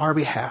us in our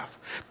behalf,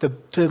 to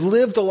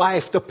live the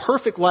life, the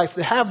perfect life,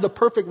 to have the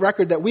perfect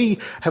record that we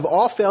have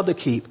all failed to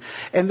keep,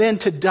 and then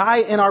to die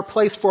in our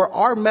place for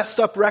our messed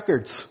up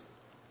records,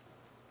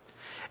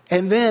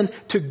 and then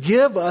to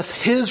give us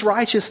his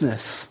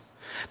righteousness,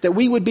 that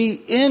we would be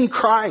in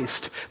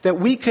Christ, that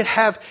we could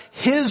have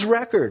his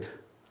record.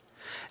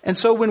 And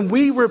so when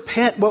we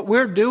repent, what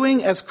we're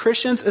doing as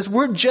Christians is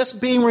we're just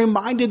being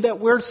reminded that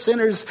we're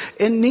sinners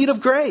in need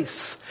of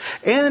grace.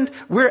 And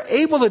we're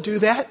able to do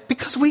that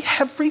because we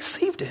have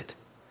received it.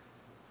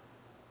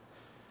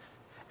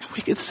 And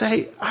we could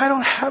say, I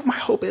don't have, my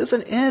hope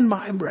isn't in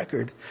my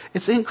record.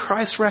 It's in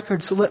Christ's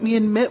record. So let me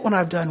admit when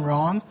I've done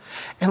wrong,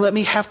 and let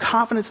me have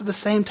confidence at the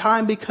same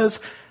time, because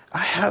I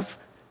have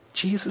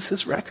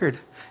Jesus' record.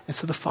 And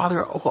so the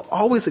Father will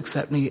always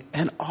accept me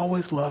and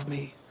always love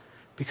me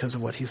because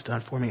of what he's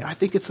done for me. I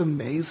think it's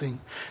amazing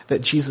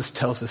that Jesus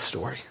tells this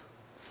story.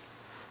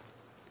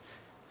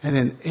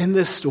 And in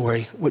this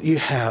story, what you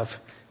have,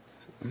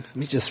 let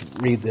me just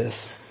read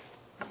this.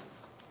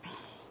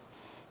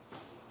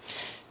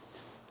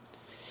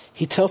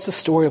 He tells the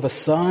story of a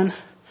son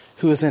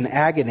who is in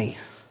agony,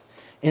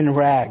 in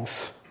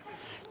rags,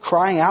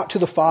 crying out to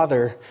the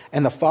Father,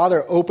 and the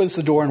Father opens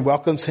the door and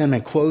welcomes him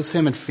and clothes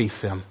him and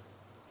feasts him.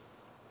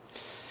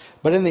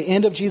 But in the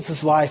end of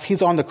Jesus' life,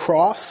 he's on the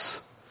cross,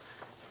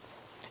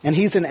 and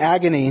he's in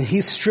agony, and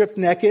he's stripped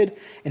naked,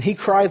 and he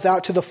cries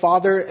out to the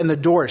Father, and the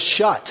door is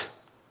shut.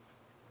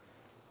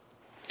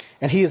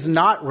 And he is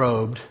not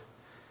robed,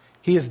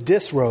 he is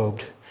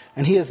disrobed,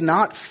 and he is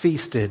not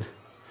feasted,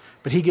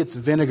 but he gets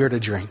vinegar to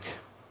drink.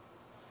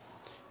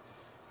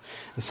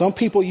 And some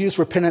people use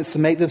repentance to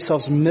make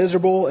themselves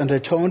miserable and to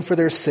atone for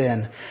their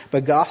sin,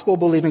 but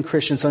gospel-believing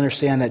Christians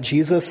understand that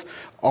Jesus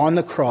on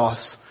the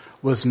cross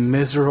was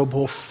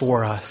miserable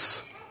for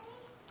us.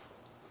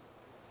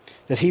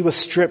 That he was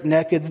stripped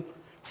naked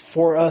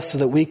for us so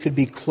that we could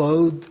be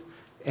clothed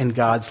in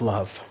God's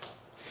love.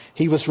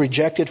 He was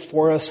rejected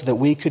for us so that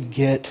we could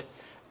get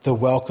the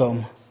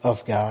welcome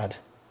of God.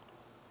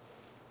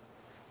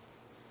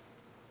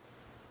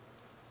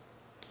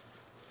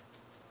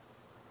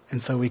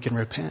 And so we can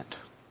repent.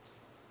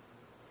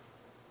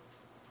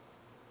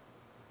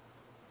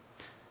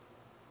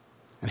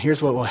 And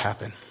here's what will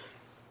happen.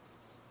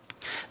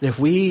 If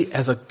we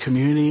as a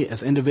community,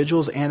 as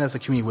individuals and as a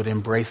community, would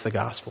embrace the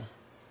gospel,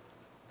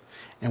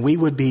 and we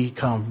would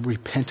become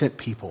repentant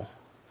people,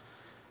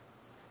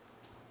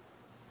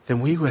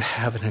 then we would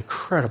have an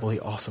incredibly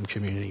awesome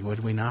community,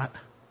 would we not?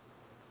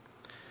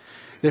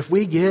 If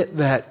we get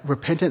that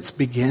repentance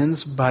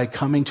begins by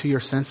coming to your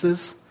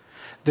senses,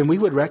 then we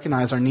would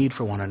recognize our need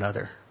for one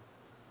another.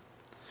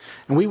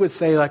 And we would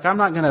say, I'm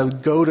not going to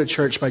go to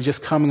church by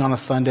just coming on a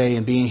Sunday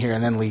and being here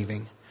and then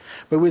leaving.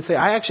 But we'd say,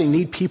 I actually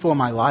need people in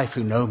my life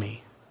who know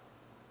me,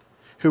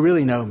 who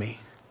really know me,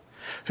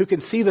 who can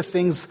see the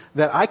things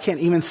that I can't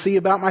even see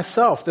about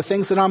myself, the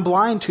things that I'm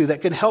blind to,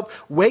 that can help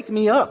wake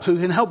me up, who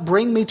can help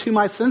bring me to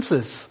my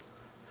senses.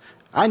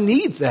 I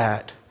need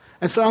that.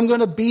 And so I'm going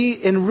to be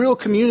in real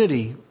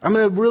community. I'm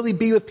going to really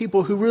be with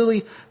people who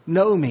really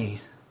know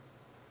me.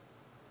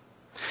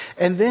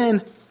 And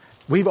then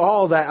we've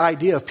all that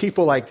idea of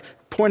people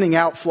pointing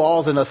out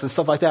flaws in us and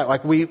stuff like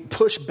that. We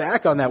push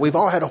back on that. We've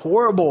all had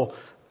horrible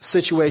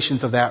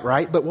situations of that,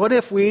 right? But what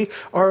if we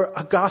are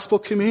a gospel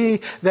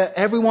community that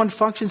everyone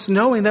functions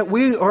knowing that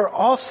we are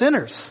all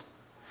sinners?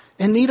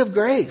 in need of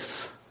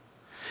grace.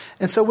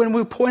 And so when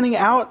we're pointing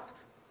out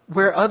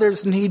where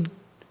others need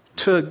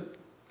to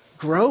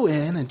grow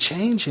in and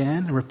change in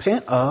and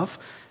repent of,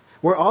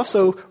 we're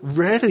also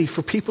ready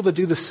for people to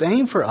do the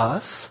same for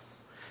us.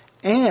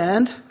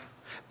 And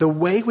the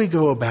way we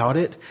go about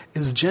it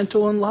is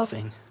gentle and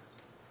loving.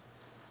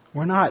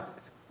 We're not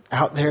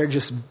out there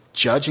just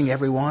judging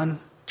everyone,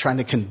 trying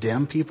to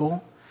condemn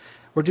people.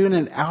 We're doing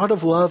it out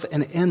of love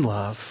and in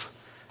love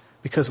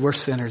because we're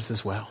sinners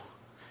as well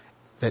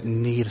that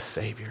need a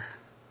Savior.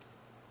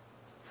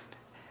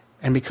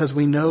 And because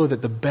we know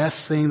that the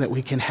best thing that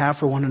we can have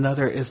for one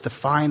another is to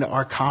find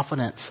our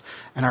confidence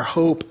and our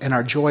hope and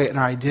our joy and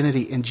our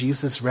identity in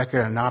Jesus'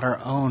 record and not our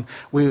own.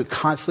 We're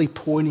constantly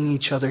pointing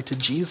each other to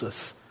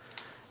Jesus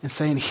and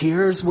saying,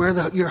 here's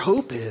where your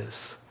hope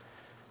is.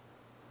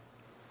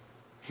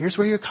 Here's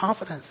where your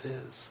confidence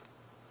is.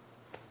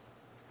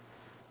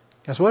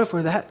 Guys, what if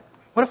we're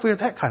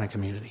that kind of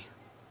community?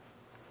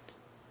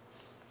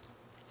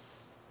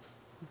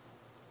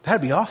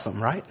 That'd be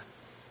awesome, right?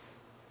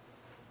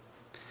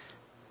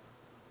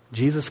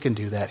 Jesus can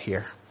do that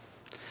here.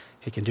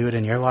 He can do it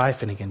in your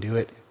life, and he can do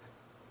it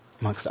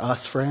amongst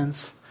us,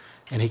 friends,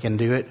 and he can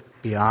do it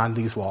beyond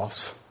these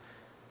walls.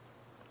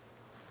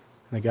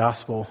 And the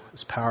gospel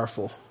is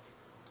powerful.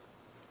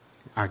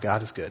 Our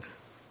God is good.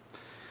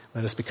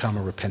 Let us become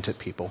a repentant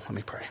people. Let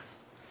me pray.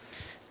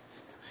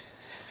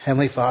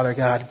 Heavenly Father,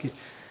 God,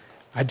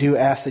 I do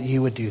ask that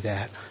you would do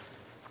that.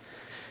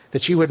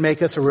 That you would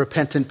make us a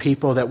repentant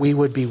people, that we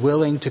would be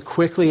willing to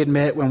quickly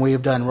admit when we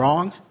have done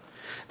wrong,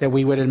 that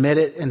we would admit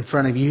it in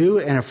front of you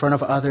and in front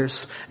of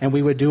others, and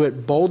we would do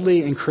it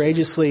boldly and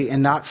courageously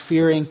and not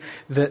fearing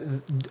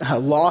the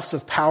loss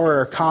of power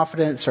or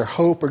confidence or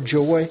hope or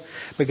joy.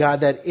 But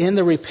God, that in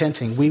the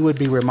repenting, we would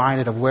be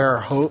reminded of where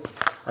our hope,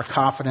 our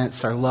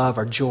confidence, our love,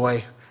 our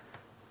joy,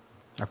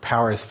 our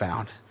power is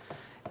found.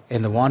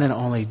 In the one and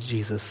only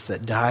Jesus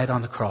that died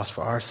on the cross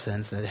for our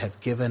sins and that have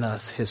given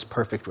us his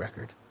perfect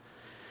record.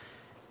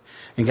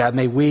 And God,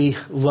 may we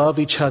love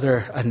each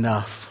other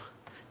enough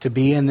to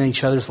be in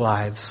each other's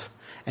lives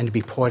and to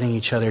be pointing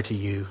each other to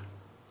you.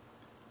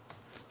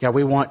 God,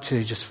 we want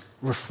to just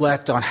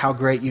reflect on how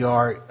great you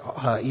are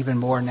even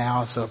more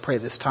now. So I pray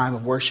this time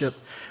of worship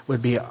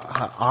would be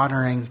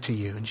honoring to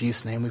you. In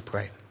Jesus' name we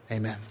pray.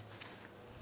 Amen.